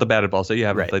strikeout. You want the batted ball, so you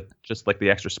have just like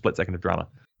the extra split second of drama.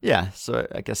 Yeah, so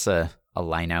I guess a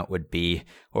line out would be,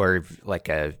 or like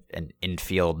an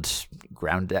infield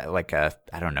ground, like I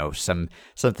don't know,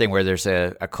 something where there's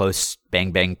a close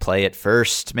bang play at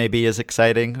first maybe is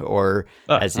exciting, or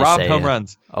as you robbed say, home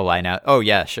runs. A line out. Oh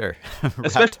yeah, sure.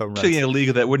 Especially in a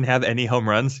league that wouldn't have any home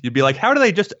runs, you'd be like, how do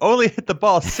they just only hit the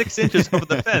ball 6 inches over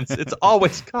the fence? It's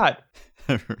always caught.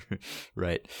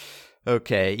 Right.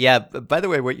 Okay. Yeah. By the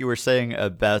way, what you were saying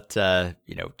about,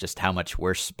 just how much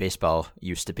worse baseball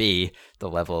used to be, the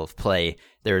level of play,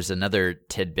 there's another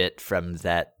tidbit from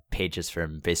that Pages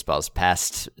from Baseball's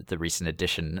Past, the recent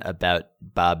edition, about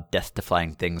Bob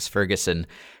Death-Defying Things Ferguson.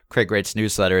 Craig writes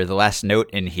newsletter. The last note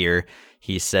in here,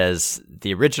 he says,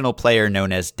 the original player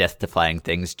known as Death-Defying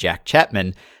Things, Jack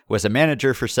Chapman, was a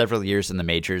manager for several years in the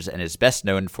majors and is best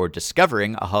known for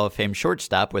discovering a Hall of Fame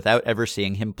shortstop without ever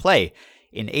seeing him play.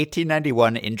 In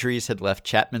 1891, injuries had left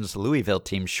Chapman's Louisville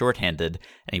team shorthanded,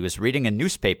 and he was reading a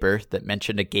newspaper that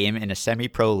mentioned a game in a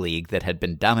semi-pro league that had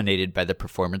been dominated by the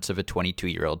performance of a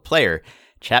 22-year-old player.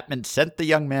 Chapman sent the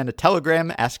young man a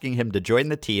telegram asking him to join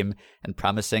the team and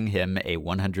promising him a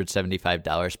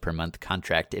 $175 per month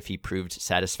contract if he proved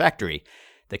satisfactory.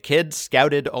 The kid,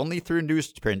 scouted only through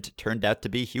newsprint, turned out to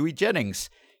be Huey Jennings.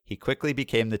 He quickly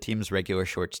became the team's regular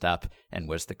shortstop and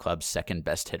was the club's second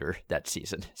best hitter that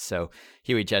season. So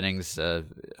Huey Jennings,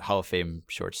 Hall of Fame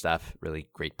shortstop, really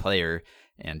great player.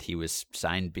 And he was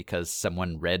signed because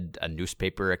someone read a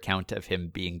newspaper account of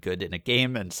him being good in a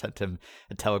game and sent him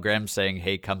a telegram saying,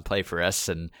 hey, come play for us.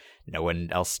 And no one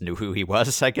else knew who he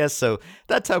was, I guess. So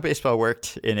that's how baseball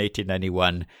worked in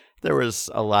 1891. There was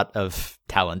a lot of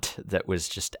talent that was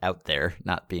just out there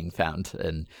not being found,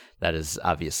 and that is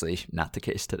obviously not the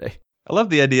case today. I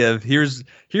love the idea of here's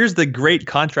the great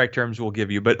contract terms we'll give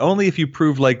you, but only if you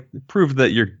prove that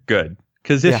you're good.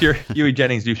 Because if you're Huey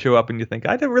Jennings, you show up and you think,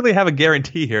 I don't really have a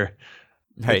guarantee here.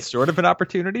 Right. It's sort of an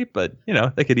opportunity, but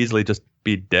they could easily just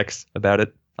be dicks about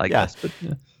it, I guess. But,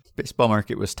 Baseball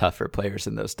market was tough for players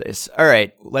in those days. All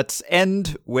right, let's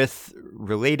end with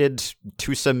related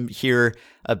twosome here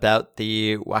about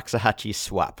the Waxahachie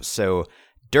swap. So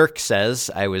Dirk says,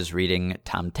 I was reading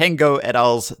Tom Tango et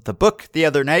al.'s The Book the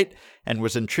other night, and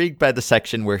was intrigued by the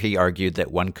section where he argued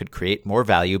that one could create more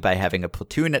value by having a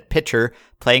platoon at pitcher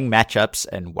playing matchups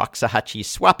and Waxahachie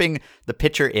swapping the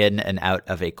pitcher in and out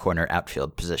of a corner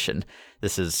outfield position.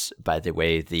 This is, by the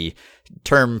way, the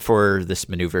term for this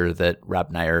maneuver that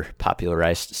Rob Neyer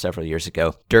popularized several years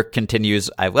ago. Dirk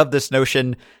continues, I love this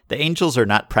notion. The Angels are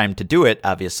not primed to do it,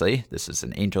 obviously. This is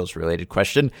an Angels-related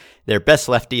question. Their best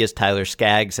lefty is Tyler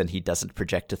Skaggs, and he doesn't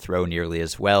project to throw nearly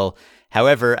as well.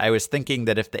 However, I was thinking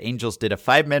that if the Angels did a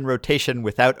 5-man rotation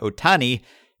without Ohtani,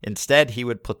 instead he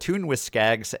would platoon with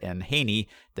Skaggs and Haney,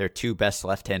 their two best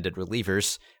left-handed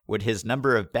relievers. Would his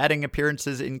number of batting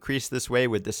appearances increase this way?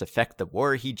 Would this affect the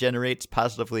WAR he generates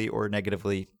positively or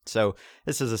negatively? So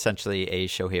this is essentially a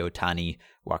Shohei Ohtani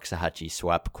Waxahachie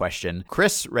swap question.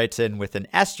 Chris writes in with an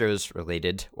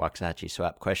Astros-related Waxahachie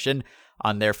swap question.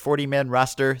 On their 40-man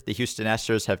roster, the Houston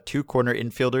Astros have two corner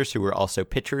infielders who were also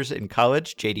pitchers in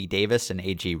college, J.D. Davis and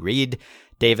A.J. Reed.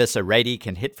 Davis, a righty,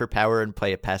 can hit for power and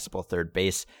play a passable third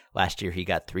base. Last year, he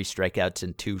got 3 strikeouts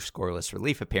and 2 scoreless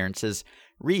relief appearances.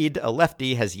 Reed, a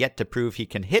lefty, has yet to prove he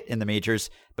can hit in the majors,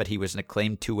 but he was an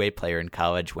acclaimed two-way player in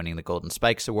college, winning the Golden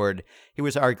Spikes Award. He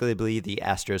was arguably the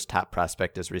Astros' top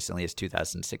prospect as recently as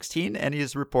 2016, and he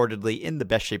is reportedly in the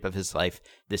best shape of his life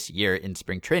this year in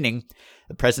spring training.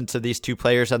 The presence of these two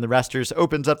players on the rosters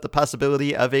opens up the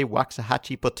possibility of a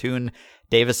Waxahachie platoon.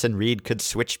 Davis and Reed could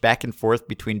switch back and forth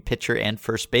between pitcher and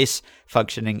first base,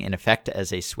 functioning in effect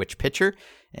as a switch pitcher.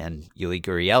 And Yuli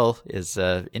Gurriel is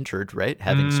injured, right?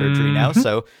 Having surgery now,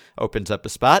 so opens up a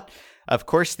spot. Of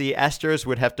course, the Astros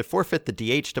would have to forfeit the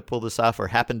DH to pull this off or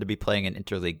happen to be playing an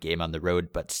interleague game on the road,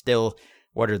 but still,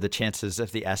 what are the chances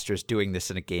of the Astros doing this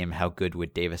in a game? How good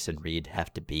would Davis and Reed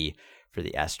have to be for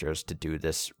the Astros to do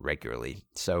this regularly?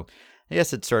 So I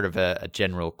guess it's sort of a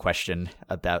general question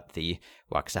about the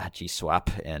Waxahachie swap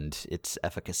and its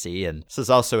efficacy. And this is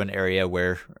also an area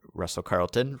where Russell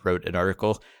Carleton wrote an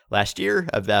article last year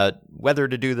about whether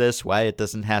to do this, why it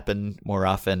doesn't happen more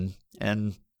often.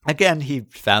 And again, he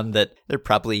found that there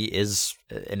probably is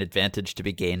an advantage to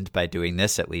be gained by doing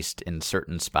this, at least in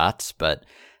certain spots. But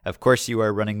of course, you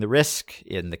are running the risk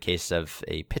in the case of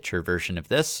a pitcher version of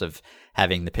this, of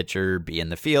having the pitcher be in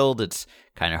the field. It's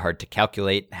kind of hard to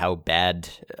calculate how bad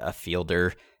a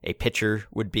fielder a pitcher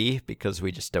would be because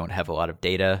we just don't have a lot of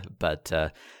data. But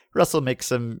Russell makes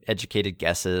some educated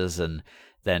guesses, and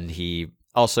then he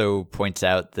also points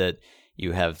out that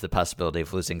you have the possibility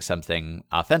of losing something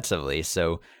offensively.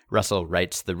 So Russell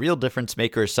writes, the real difference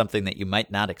maker is something that you might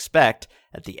not expect.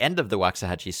 At the end of the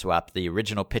Waxahachie swap, the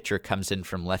original pitcher comes in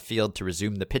from left field to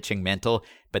resume the pitching mantle,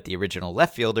 but the original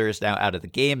left fielder is now out of the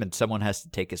game and someone has to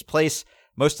take his place.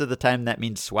 Most of the time, that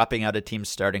means swapping out a team's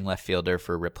starting left fielder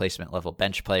for a replacement-level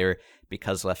bench player.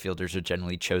 Because left fielders are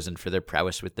generally chosen for their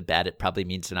prowess with the bat, it probably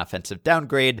means an offensive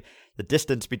downgrade. The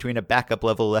distance between a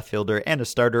backup-level left fielder and a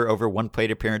starter over one plate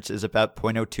appearance is about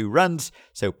 0.02 runs,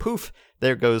 so poof,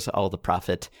 there goes all the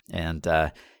profit. And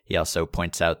he also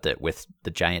points out that with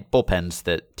the giant bullpens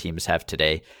that teams have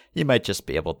today, you might just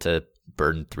be able to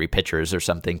burn 3 pitchers or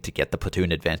something to get the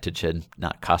platoon advantage and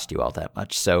not cost you all that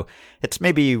much. So it's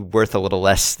maybe worth a little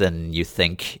less than you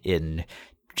think in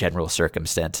general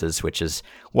circumstances, which is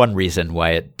one reason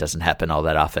why it doesn't happen all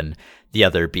that often. The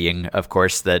other being, of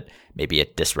course, that maybe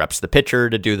it disrupts the pitcher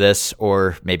to do this,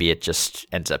 or maybe it just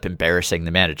ends up embarrassing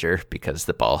the manager because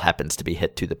the ball happens to be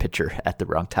hit to the pitcher at the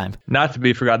wrong time. Not to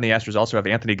be forgotten, the Astros also have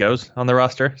Anthony Gose on the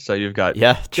roster. So you've got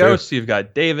Gose, you've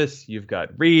got Davis, you've got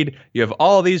Reed, you have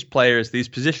all these players, these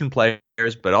position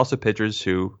players, but also pitchers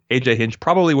who AJ Hinch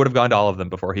probably would have gone to all of them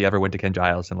before he ever went to Ken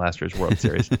Giles in last year's World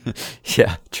Series.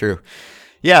 Yeah, true.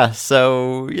 Yeah,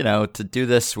 so, to do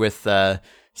this with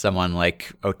someone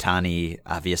like Ohtani,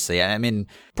 obviously, I mean,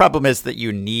 problem is that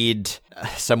you need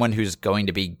someone who's going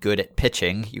to be good at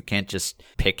pitching. You can't just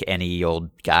pick any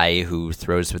old guy who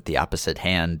throws with the opposite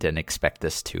hand and expect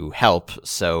this to help.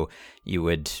 So you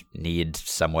would need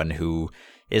someone who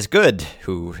is good,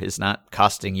 who is not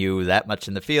costing you that much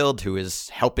in the field, who is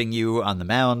helping you on the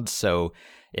mound. So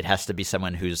it has to be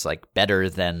someone who's like better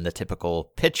than the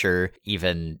typical pitcher,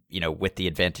 even, with the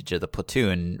advantage of the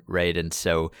platoon, right? And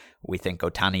so we think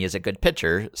Ohtani is a good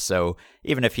pitcher. So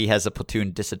even if he has a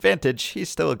platoon disadvantage, he's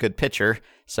still a good pitcher.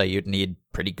 So you'd need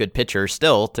pretty good pitcher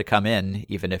still to come in,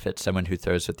 even if it's someone who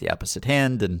throws with the opposite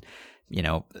hand. And,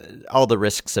 all the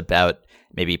risks about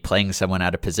maybe playing someone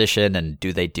out of position and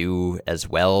do they do as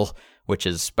well, which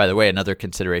is, by the way, another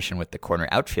consideration with the corner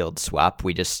outfield swap.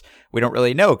 We don't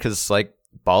really know because,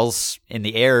 balls in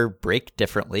the air break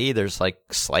differently. There's like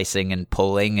slicing and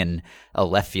pulling, and a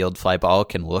left field fly ball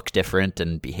can look different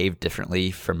and behave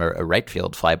differently from a right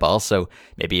field fly ball. So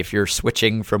maybe if you're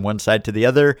switching from one side to the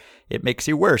other, it makes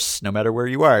you worse no matter where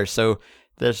you are. So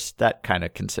there's that kind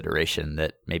of consideration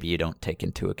that maybe you don't take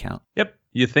into account. Yep.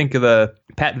 You think the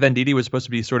Pat Venditti was supposed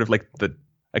to be sort of like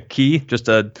a key, just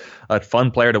a fun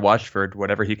player to watch for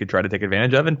whatever he could try to take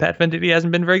advantage of, and Pat Venditti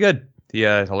hasn't been very good. He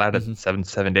allowed a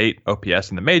 7.78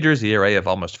 OPS in the majors, ERA of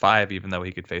almost 5, even though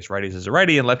he could face righties as a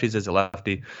righty and lefties as a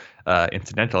lefty.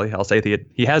 Incidentally, I'll say that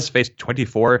he has faced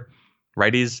 24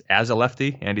 righties as a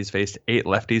lefty, and he's faced 8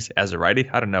 lefties as a righty.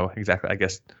 I don't know exactly.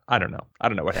 I don't know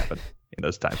what happened in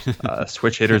those times.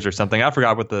 Switch hitters or something. I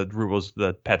forgot what the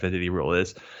Pat Venditti rule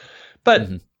is. But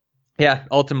yeah,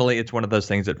 ultimately, it's one of those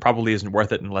things that probably isn't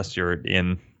worth it unless you're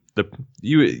in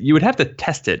you would have to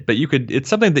test it, but it's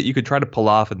something that you could try to pull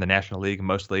off in the National League,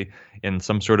 mostly in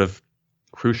some sort of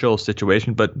crucial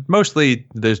situation, but mostly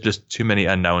there's just too many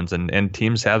unknowns, and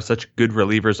teams have such good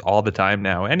relievers all the time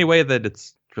now anyway that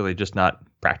it's really just not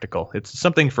practical. It's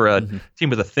something for a team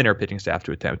with a thinner pitching staff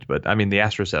to attempt, but I mean the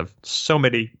Astros have so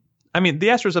many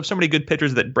good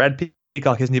pitchers that Brad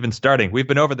Peacock isn't even starting. We've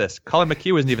been over this. Colin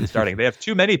McHugh isn't even starting. They have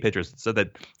too many pitchers so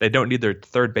that they don't need their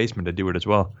third baseman to do it as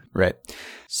well. Right.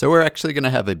 So we're actually going to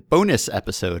have a bonus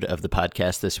episode of the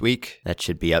podcast this week. That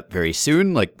should be up very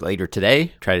soon, like later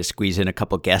today. Try to squeeze in a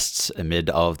couple guests amid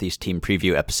all of these team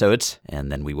preview episodes. And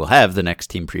then we will have the next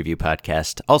team preview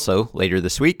podcast also later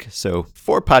this week. So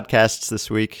 4 podcasts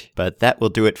this week, but that will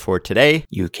do it for today.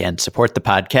 You can support the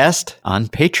podcast on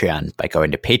Patreon by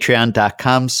going to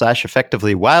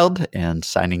patreon.com/effectivelywild and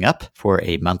signing up for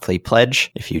a monthly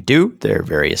pledge. If you do, there are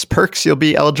various perks you'll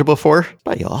be eligible for,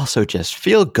 but you'll also just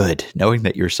feel good knowing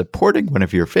that you're supporting one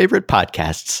of your favorite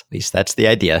podcasts. At least that's the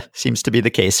idea. Seems to be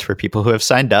the case for people who have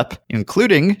signed up,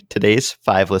 including today's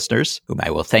 5 listeners, whom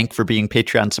I will thank for being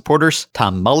Patreon supporters: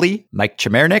 Tom Mully, Mike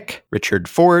Chemernick, Richard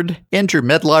Ford, Andrew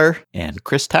Medlar, and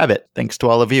Chris Tabbitt. Thanks to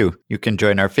all of you. You can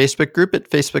join our Facebook group at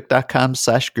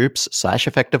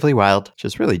facebook.com/groups/effectivelywild, which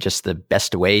is really just the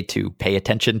best way to pay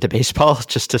attention to baseball,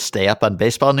 just to stay up on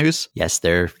baseball news. Yes,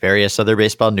 there are various other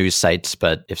baseball news sites,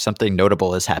 but if something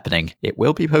notable is happening, it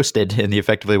will be posted in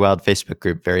the Effectively Wild Facebook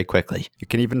group very quickly. You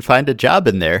can even find a job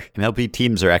in there. MLB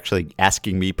teams are actually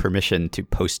asking me permission to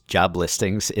post job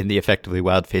listings in the Effectively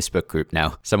Wild Facebook group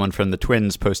now. Someone from the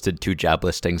Twins posted 2 job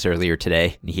listings earlier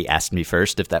today, and he asked me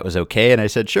first if that was okay, and I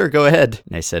said, sure, go ahead.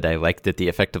 And I said I like that the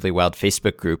Effectively Wild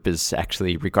Facebook group is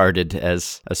actually regarded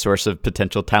as a source of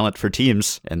potential talent for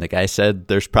teams. And the guy said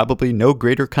there's probably no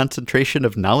greater concentration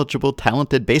of knowledgeable,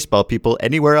 talented baseball people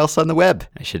anywhere else on the web.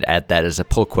 I should add that as a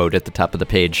pull quote at the top of the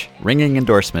page. Ringing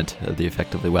endorsement of the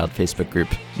Effectively Wild Facebook group.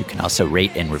 You can also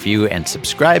rate and review and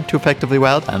subscribe to Effectively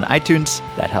Wild on iTunes.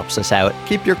 That helps us out.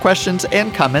 Keep your questions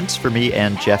and comments for me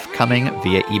and Jeff coming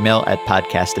via email at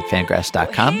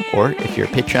podcast@fangraphs.com, or if you're a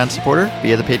Patreon supporter,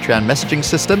 via the Patreon messaging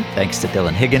system. Thanks to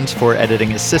Dylan Higgins for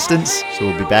editing assistance. So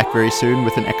we'll be back very soon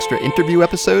with an extra interview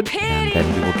episode, and then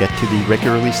we will get to the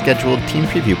regularly scheduled team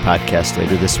preview podcast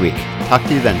later this week. Talk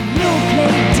to you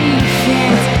then.